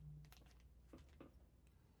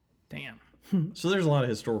 Damn. So there's a lot of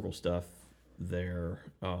historical stuff there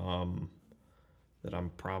that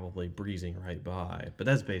I'm probably breezing right by, but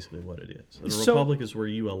that's basically what it is. The republic is where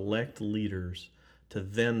you elect leaders to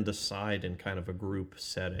then decide in kind of a group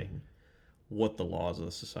setting what the laws of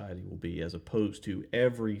the society will be, as opposed to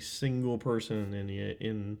every single person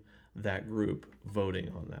in that group voting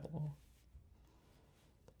on that law.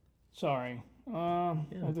 Sorry. Oh,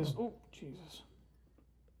 Jesus.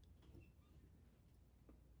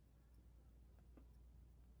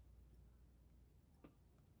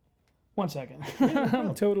 One second.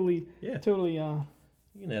 I'm totally. You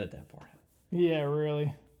can edit that part out. Yeah,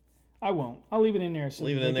 really. I won't. I'll leave it in there. So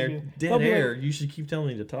leave it in there. Dead air. You should keep telling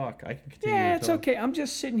me to talk. I can continue. Yeah, to it's talk. okay. I'm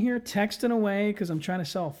just sitting here texting away because I'm trying to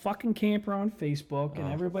sell a fucking camper on Facebook,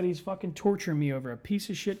 and everybody's fucking torturing me over a piece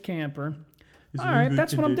of shit camper. All right,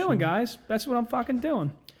 that's what I'm doing, guys. That's what I'm fucking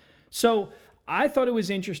doing. So I thought it was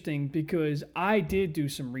interesting because I did do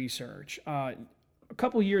some research. A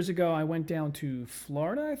couple years ago, I went down to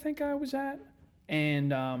Florida, I think I was at,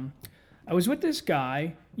 and I was with this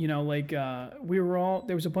guy, we were all,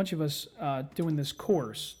 there was a bunch of us doing this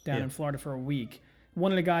course down in Florida for a week.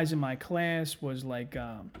 One of the guys in my class was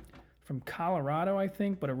from Colorado, I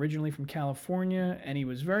think, but originally from California, and he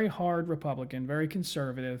was very hard Republican, very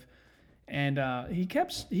conservative, and he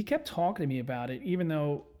kept talking to me about it, even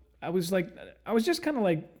though I was just kind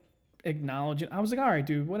of acknowledging. I was like, all right,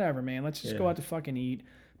 dude, whatever, man, let's just go out to fucking eat.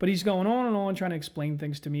 But he's going on and on trying to explain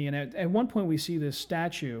things to me, and at one point we see this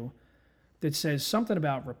statue that says something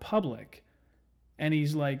about republic, and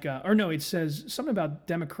he's like, it says something about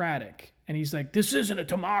democratic, and he's like, this isn't a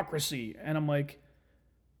democracy, and I'm like,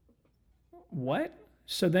 what?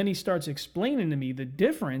 So then he starts explaining to me the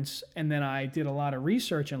difference, and then I did a lot of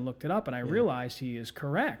research and looked it up, and I realized he is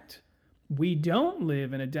correct. We don't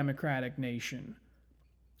live in a democratic nation,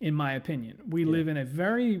 in my opinion. We live in a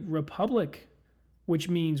very republic, which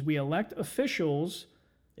means we elect officials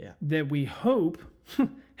that we hope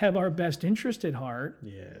have our best interest at heart.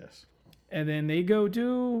 Yes. And then they go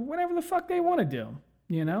do whatever the fuck they want to do,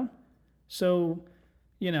 So,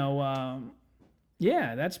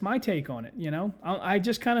 Yeah, that's my take on it. I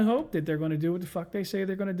just kind of hope that they're going to do what the fuck they say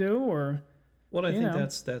they're going to do, or Well, I think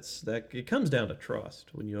that's it comes down to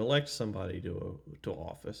trust. When you elect somebody to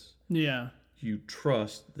office, yeah, you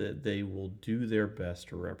trust that they will do their best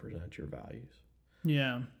to represent your values.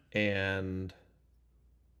 yeah, And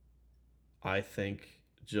I think,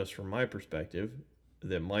 just from my perspective,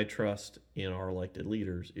 that my trust in our elected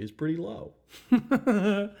leaders is pretty low.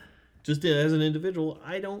 Just as an individual,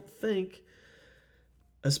 I don't think,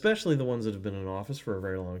 especially the ones that have been in office for a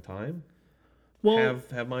very long time,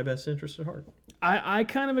 have my best interest at heart. I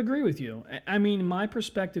kind of agree with you. I mean, my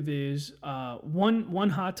perspective is one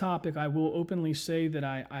hot topic I will openly say that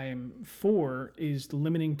I am for is the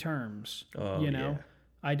limiting terms. Yeah.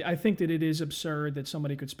 I think that it is absurd that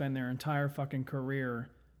somebody could spend their entire fucking career,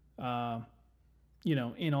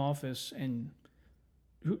 in office, and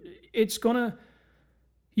it's gonna,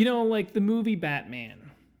 like the movie Batman.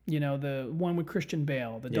 The one with Christian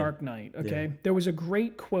Bale, The Dark Knight, okay? Yeah. There was a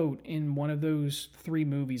great quote in one of those 3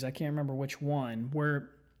 movies, I can't remember which one, where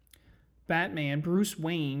Batman, Bruce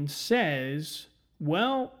Wayne, says,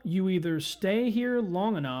 well, you either stay here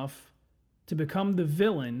long enough to become the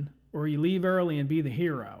villain, or you leave early and be the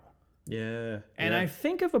hero. Yeah. And I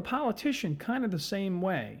think of a politician kind of the same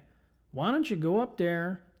way. Why don't you go up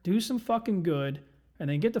there, do some fucking good, and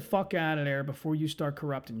then get the fuck out of there before you start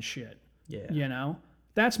corrupting shit? Yeah.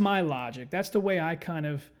 That's my logic. That's the way I kind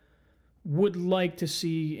of would like to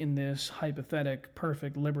see in this hypothetic,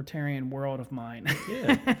 perfect libertarian world of mine.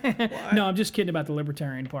 Yeah. Well, no, I'm just kidding about the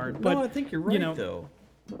libertarian part. But, I think you're right, though.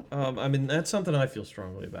 I mean, that's something I feel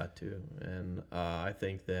strongly about, too. And I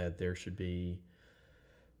think that there should be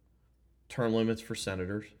term limits for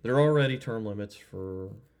senators. There are already term limits for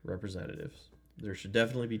representatives. There should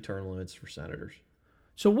definitely be term limits for senators.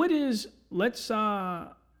 So what is...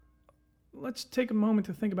 Let's take a moment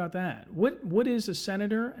to think about that. What is a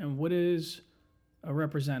senator and what is a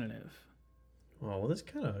representative? Oh, well, this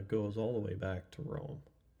kind of goes all the way back to Rome.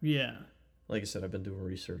 Yeah. Like I said, I've been doing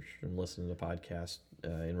research and listening to podcasts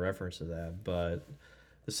in reference to that. But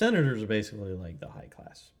the senators are basically like the high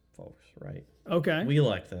class folks, right? Okay. We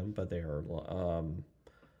elect them, but they are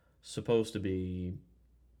supposed to be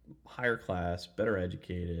higher class, better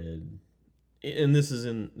educated. And this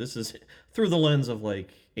is through the lens of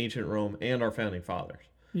like ancient Rome and our founding fathers.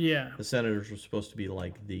 Yeah. The senators were supposed to be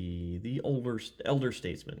like the elder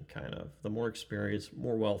statesmen, kind of the more experienced,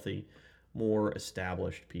 more wealthy, more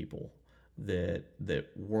established people that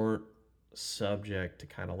weren't subject to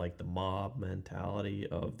kind of like the mob mentality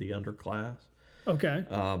of the underclass. Okay.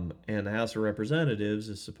 And the House of Representatives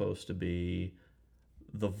is supposed to be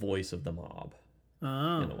the voice of the mob in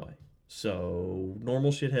a way. So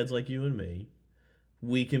normal shitheads like you and me,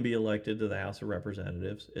 we can be elected to the House of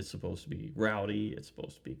Representatives. It's supposed to be rowdy. It's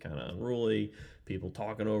supposed to be kind of unruly. People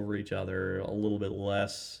talking over each other, a little bit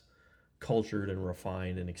less cultured and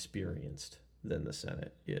refined and experienced than the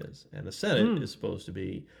Senate is. And the Senate is supposed to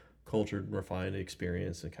be cultured, refined,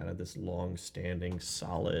 experienced, and kind of this long-standing,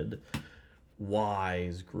 solid,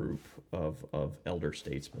 wise group of elder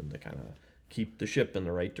statesmen to kind of keep the ship in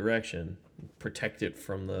the right direction, protect it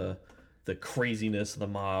from the craziness of the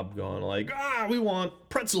mob going like, we want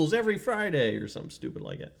pretzels every Friday or something stupid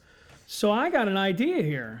like that. So I got an idea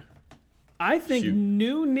here. I think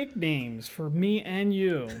new nicknames for me and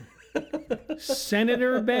you.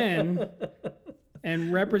 Senator Ben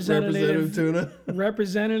and Representative Tuna.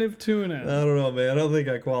 Representative Tuna. I don't know, man. I don't think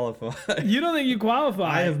I qualify. You don't think you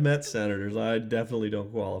qualify? I have met senators. I definitely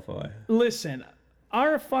don't qualify. Listen,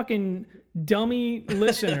 our fucking dummy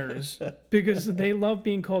listeners, because they love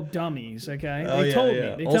being called dummies, okay? Oh, they told me.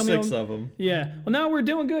 They all tell me 6 of them. Yeah. Well, now we're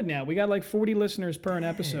doing good now. We got like 40 listeners per an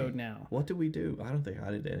episode now. What did we do? I don't think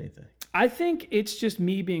I did anything. I think it's just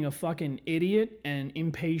me being a fucking idiot and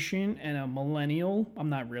impatient and a millennial. I'm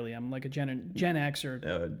not really. I'm like a Gen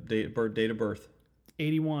Xer. Date of birth.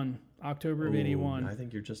 81. October of 81. I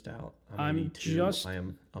think you're just out. I'm 82. I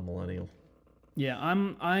am a millennial. Yeah,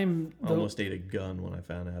 I'm I almost ate a gun when I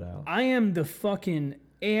found that out. I am the fucking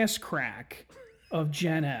ass crack of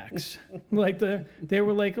Gen X. Like they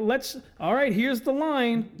were like, all right, here's the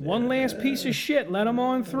line. One last piece of shit, let them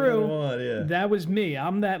on through. That was me.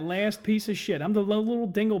 I'm that last piece of shit. I'm the little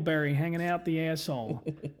dingleberry hanging out the asshole,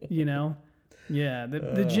 Yeah,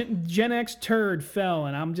 the Gen X turd fell,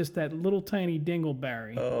 and I'm just that little tiny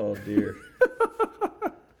dingleberry. Oh, dear.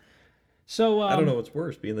 So I don't know what's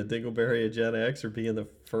worse, being the dingleberry of Gen X or being the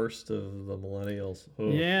first of the millennials. Oh.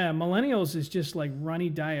 Yeah, millennials is just like runny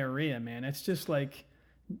diarrhea, man. It's just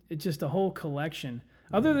a whole collection.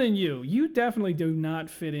 Other than you definitely do not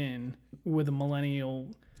fit in with a millennial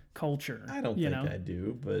culture. I don't you think know? I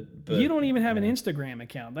do, but You don't even have an Instagram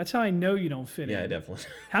account. That's how I know you don't fit in. Yeah, I definitely.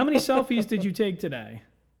 How many selfies did you take today?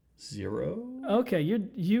 0. Okay,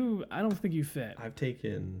 you. I don't think you fit. I've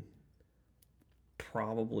taken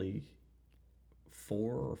probably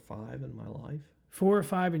 4 or 5 in my life. 4 or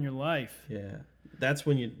 5 in your life. Yeah, that's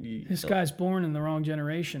when you This guy's born in the wrong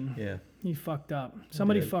generation. Yeah, He fucked up.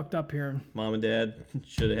 Somebody did. fucked up here. Mom and Dad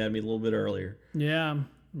should have had me a little bit earlier. Yeah.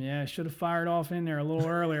 Yeah, should have fired off in there a little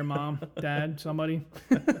earlier, Mom, Dad, somebody.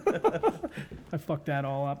 I fucked that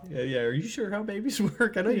all up. Yeah. Are you sure how babies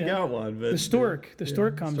work? I know you got one, but The stork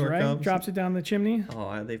comes, stork right? comes. Drops it down the chimney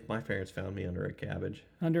Oh, my parents found me under a cabbage.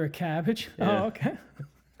 under a cabbage. Yeah. Oh, okay.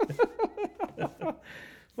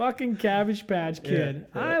 Fucking Cabbage Patch Kid.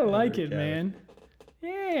 Yeah, I like under a it, man.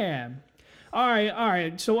 Yeah. All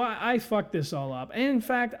right. So I fucked this all up. And in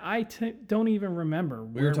fact, I don't even remember.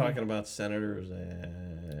 We were talking about senators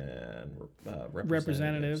and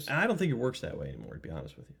representatives. And I don't think it works that way anymore, to be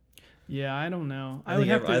honest with you. Yeah, I don't know. I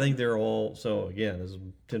think they're all, so again, this is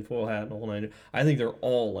tinfoil hat and all nine. I think they're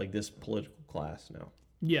all like this political class now.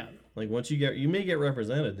 Yeah. Like once you may get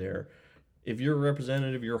represented there. If you're a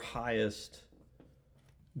representative, your highest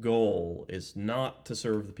goal is not to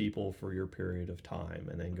serve the people for your period of time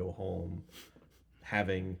and then go home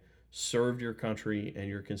having served your country and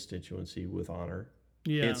your constituency with honor.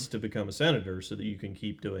 Yeah. It's to become a senator so that you can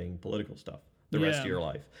keep doing political stuff the rest of Yeah. your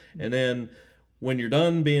life. And then when you're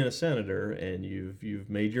done being a senator and you've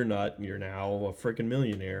made your nut and you're now a freaking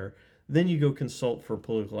millionaire, then you go consult for a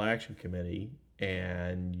political action committee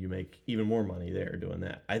and you make even more money there doing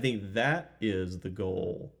that. I think that is the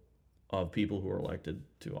goal of people who are elected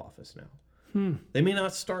to office now. They may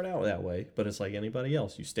not start out that way, but it's like anybody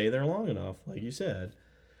else. You stay there long enough, like you said,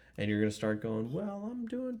 and you're going to start going, well, I'm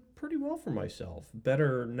doing pretty well for myself.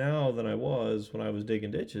 Better now than I was when I was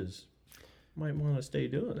digging ditches. Might want to stay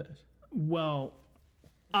doing it. Well,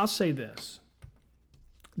 I'll say this.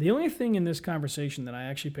 The only thing in this conversation that I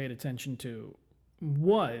actually paid attention to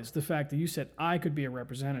was the fact that you said I could be a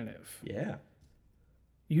representative. Yeah.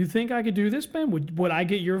 You think I could do this, Ben? Would I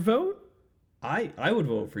get your vote? I would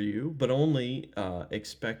vote for you, but only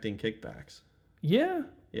expecting kickbacks. Yeah.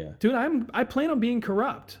 Yeah. Dude, I plan on being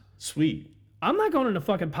corrupt. Sweet. I'm not going into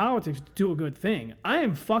fucking politics to do a good thing. I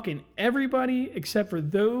am fucking everybody except for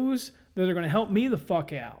those that are going to help me the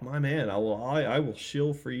fuck out. My man, I will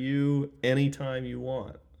shill for you anytime you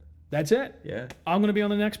want. That's it. Yeah. I'm going to be on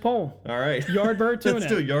the next poll. All right. Yardbird Tuna. Let's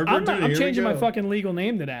do it. Yardbird Tuna. I'm Here changing we my go. fucking legal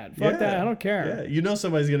name to that. Fuck that. I don't care. Yeah. You know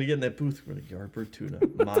somebody's going to get in that booth for the Yardbird Tuna.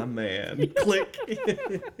 My man. Click.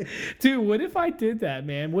 Dude, what if I did that,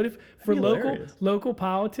 man? What if for hilarious. local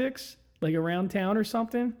politics, like around town or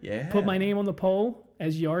something, Yeah. put my name on the poll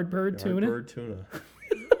as Yardbird Tuna? Yardbird Tuna.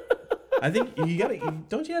 I think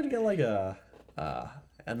don't you have to get like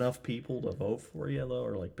enough people to vote for you though,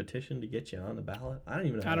 or like petition to get you on the ballot? I don't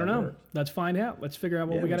even know. I don't how that know. works. Let's find out. Let's figure out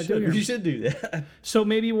what Yeah, we got to do here. We should do that. So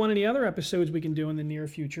maybe one of the other episodes we can do in the near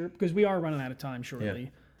future, because we are running out of time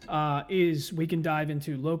shortly, is we can dive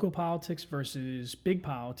into local politics versus big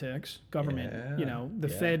politics, government. Yeah, You know, the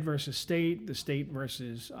Fed versus state, the state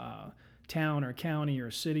versus town or county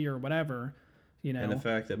or city or whatever. You know, And the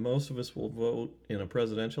fact that most of us will vote in a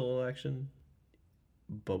presidential election,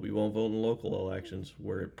 but we won't vote in local elections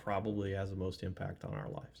where it probably has the most impact on our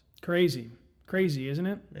lives. crazy, isn't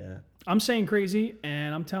it? Yeah. I'm saying crazy,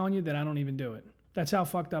 and I'm telling you that I don't even do it. That's how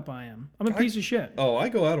fucked up I am. I'm a piece of shit. Oh, I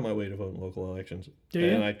go out of my way to vote in local elections. Do you?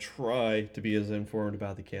 And I try to be as informed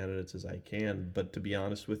about the candidates as I can. But to be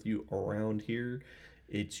honest with you, around here,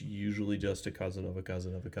 it's usually just a cousin of a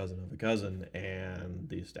cousin of a cousin of a cousin, and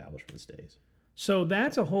the establishment stays. So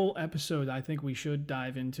that's a whole episode I think we should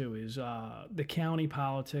dive into is the county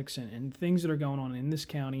politics and things that are going on in this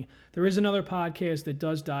county. There is another podcast that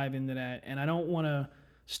does dive into that, and I don't want to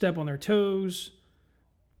step on their toes,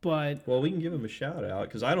 but... Well, we can give them a shout out,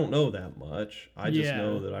 because I don't know that much. I just Yeah.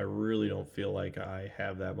 know that I really don't feel like I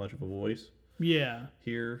have that much of a voice Yeah.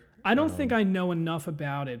 here. I don't think I know enough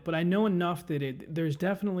about it, but I know enough that there's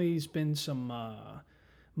definitely been some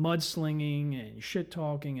mudslinging and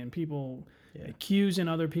shit-talking and people... accusing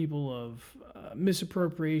other people of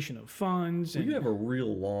misappropriation of funds. Well, And you have a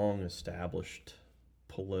real long established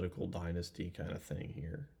political dynasty kind of thing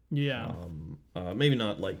here. yeah. Maybe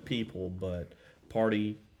not like people, but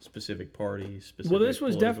specific parties. Well, this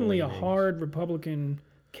was political definitely a leanings. hard Republican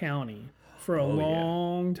county for a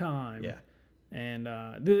long time. Yeah. And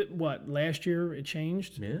last year it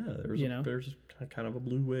changed? Yeah, there's kind of a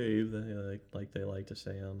blue wave, that, like they like to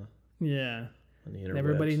say on the... Yeah. on the interwebs. And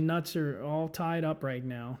everybody's nuts are all tied up right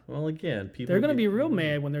now. Well, again, people... They're going to be real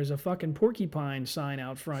mad when there's a fucking porcupine sign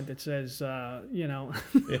out front that says, Yeah.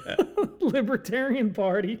 Libertarian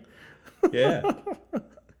Party. Yeah.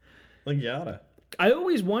 Well, you gotta. I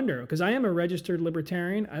always wonder, because I am a registered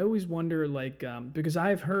libertarian, I always wonder, like, because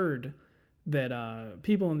I've heard that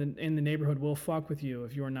people in the neighborhood will fuck with you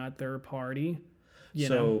if you're not their party. You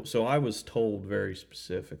know? So I was told very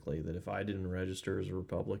specifically that if I didn't register as a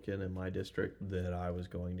Republican in my district, that I was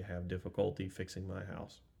going to have difficulty fixing my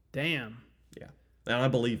house. Damn. Yeah. And I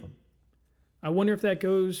believe them. I wonder if that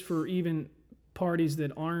goes for even parties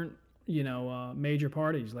that aren't, major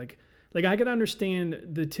parties. Like I could understand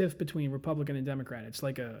the tiff between Republican and Democrat. It's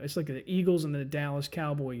like the Eagles and the Dallas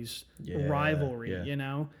Cowboys rivalry,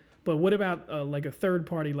 yeah. But what about like a third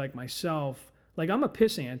party like myself? Like, I'm a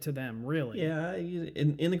pissant to them, really. Yeah,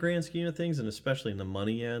 in the grand scheme of things, and especially in the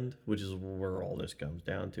money end, which is where all this comes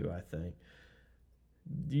down to, I think,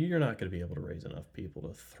 you're not going to be able to raise enough people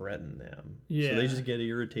to threaten them. Yeah. So they just get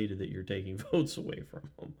irritated that you're taking votes away from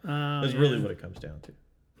them. That's really what it comes down to.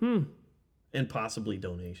 And possibly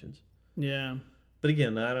donations. Yeah. But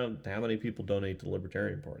again, how many people donate to the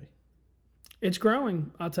Libertarian Party? It's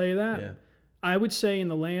growing, I'll tell you that. Yeah. I would say in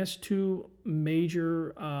the last two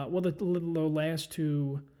major, the last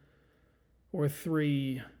 2 or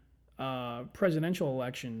 3 presidential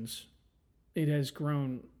elections, it has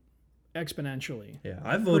grown exponentially. Yeah,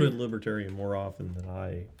 I voted Libertarian more often than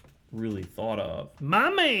I really thought of.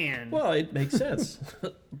 My man! Well, it makes sense.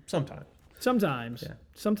 Sometimes. Sometimes. Yeah.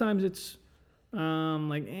 Sometimes it's I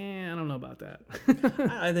don't know about that.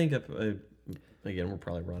 I think, again, we're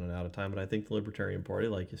probably running out of time, but I think the Libertarian Party,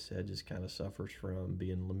 like you said, just kind of suffers from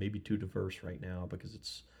being maybe too diverse right now because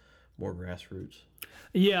it's more grassroots.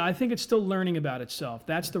 Yeah, I think it's still learning about itself.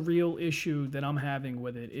 That's the real issue that I'm having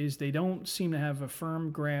with it, is they don't seem to have a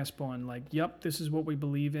firm grasp on, like, yep, this is what we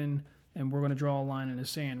believe in, and we're going to draw a line in the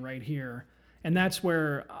sand right here. And that's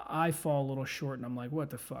where I fall a little short, and I'm like, what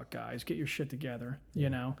the fuck, guys? Get your shit together,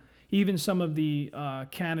 Even some of the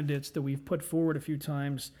candidates that we've put forward a few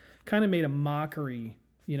times kind of made a mockery,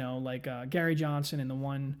 like Gary Johnson in the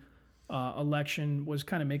one election was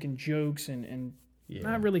kind of making jokes and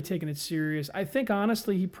not really taking it serious. I think,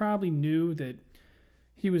 honestly, he probably knew that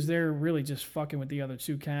he was there really just fucking with the other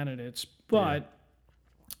 2 candidates. But,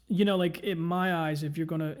 like in my eyes, if you're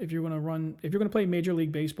gonna play Major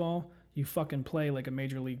League Baseball, you fucking play like a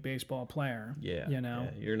Major League Baseball player. Yeah. Yeah.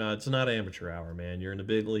 You're not. It's not amateur hour, man. You're in the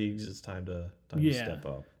big leagues. It's time to step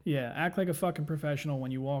up. Yeah. Act like a fucking professional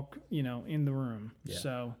when you walk, in the room. Yeah.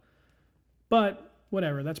 So, but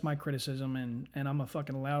whatever. That's my criticism, and I'm a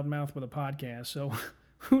fucking loudmouth with a podcast. So,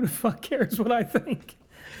 who the fuck cares what I think?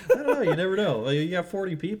 I don't know. You never know. You got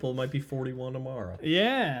 40 people. It might be 41 tomorrow.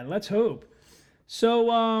 Yeah. Let's hope.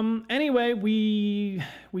 So anyway, we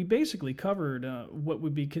basically covered what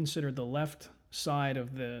would be considered the left side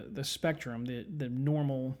of the spectrum, the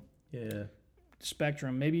normal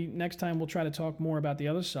spectrum. Maybe next time we'll try to talk more about the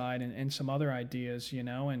other side and some other ideas,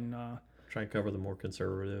 and try and cover the more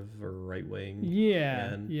conservative or right wing.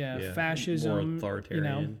 Fascism, more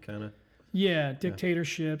authoritarian kind of. Yeah,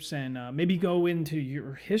 dictatorships, and maybe go into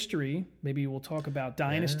your history. Maybe we'll talk about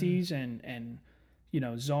dynasties and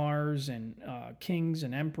czars and kings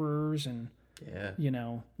and emperors and,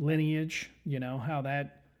 lineage, how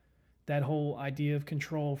that whole idea of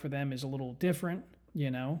control for them is a little different,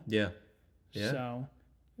 Yeah. So,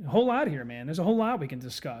 a whole lot here, man. There's a whole lot we can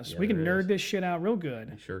discuss. We can nerd this shit out real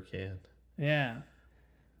good. You sure can. Yeah.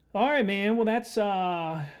 All right, man. Well, that's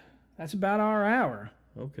about our hour.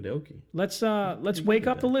 Okie dokie. Let's wake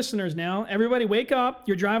up the listeners now. Everybody wake up.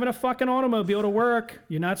 You're driving a fucking automobile to work.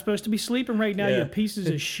 You're not supposed to be sleeping right now, you pieces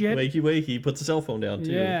of shit. Wakey. Put the cell phone down,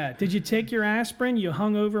 too. Yeah. Did you take your aspirin, you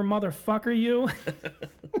hungover motherfucker, you?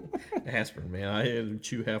 Aspirin, man. I had to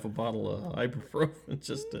chew half a bottle of ibuprofen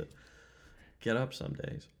just to get up some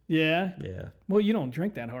days. Yeah? Yeah. Well, you don't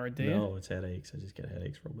drink that hard, do you? No, it's headaches. I just get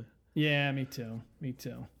headaches real bad. Yeah, me too.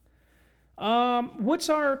 What's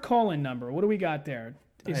our call-in number? What do we got there?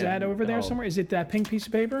 Is that over there somewhere? Is it that pink piece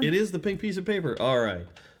of paper? It is the pink piece of paper. All right.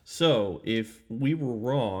 So if we were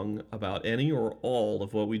wrong about any or all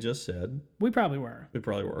of what we just said. We probably were.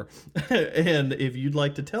 And if you'd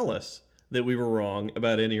like to tell us that we were wrong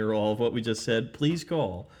about any or all of what we just said, please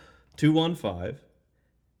call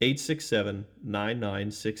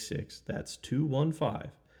 215-867-9966. That's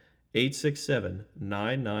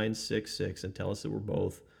 215-867-9966 and tell us that we're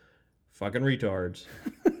both fucking retards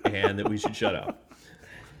and that we should shut up.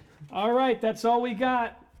 All right, that's all we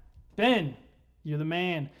got. Ben, you're the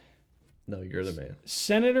man. No, you're the man.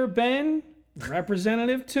 Senator Ben,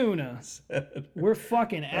 Representative Tuna. We're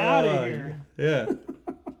fucking out of here. Yeah.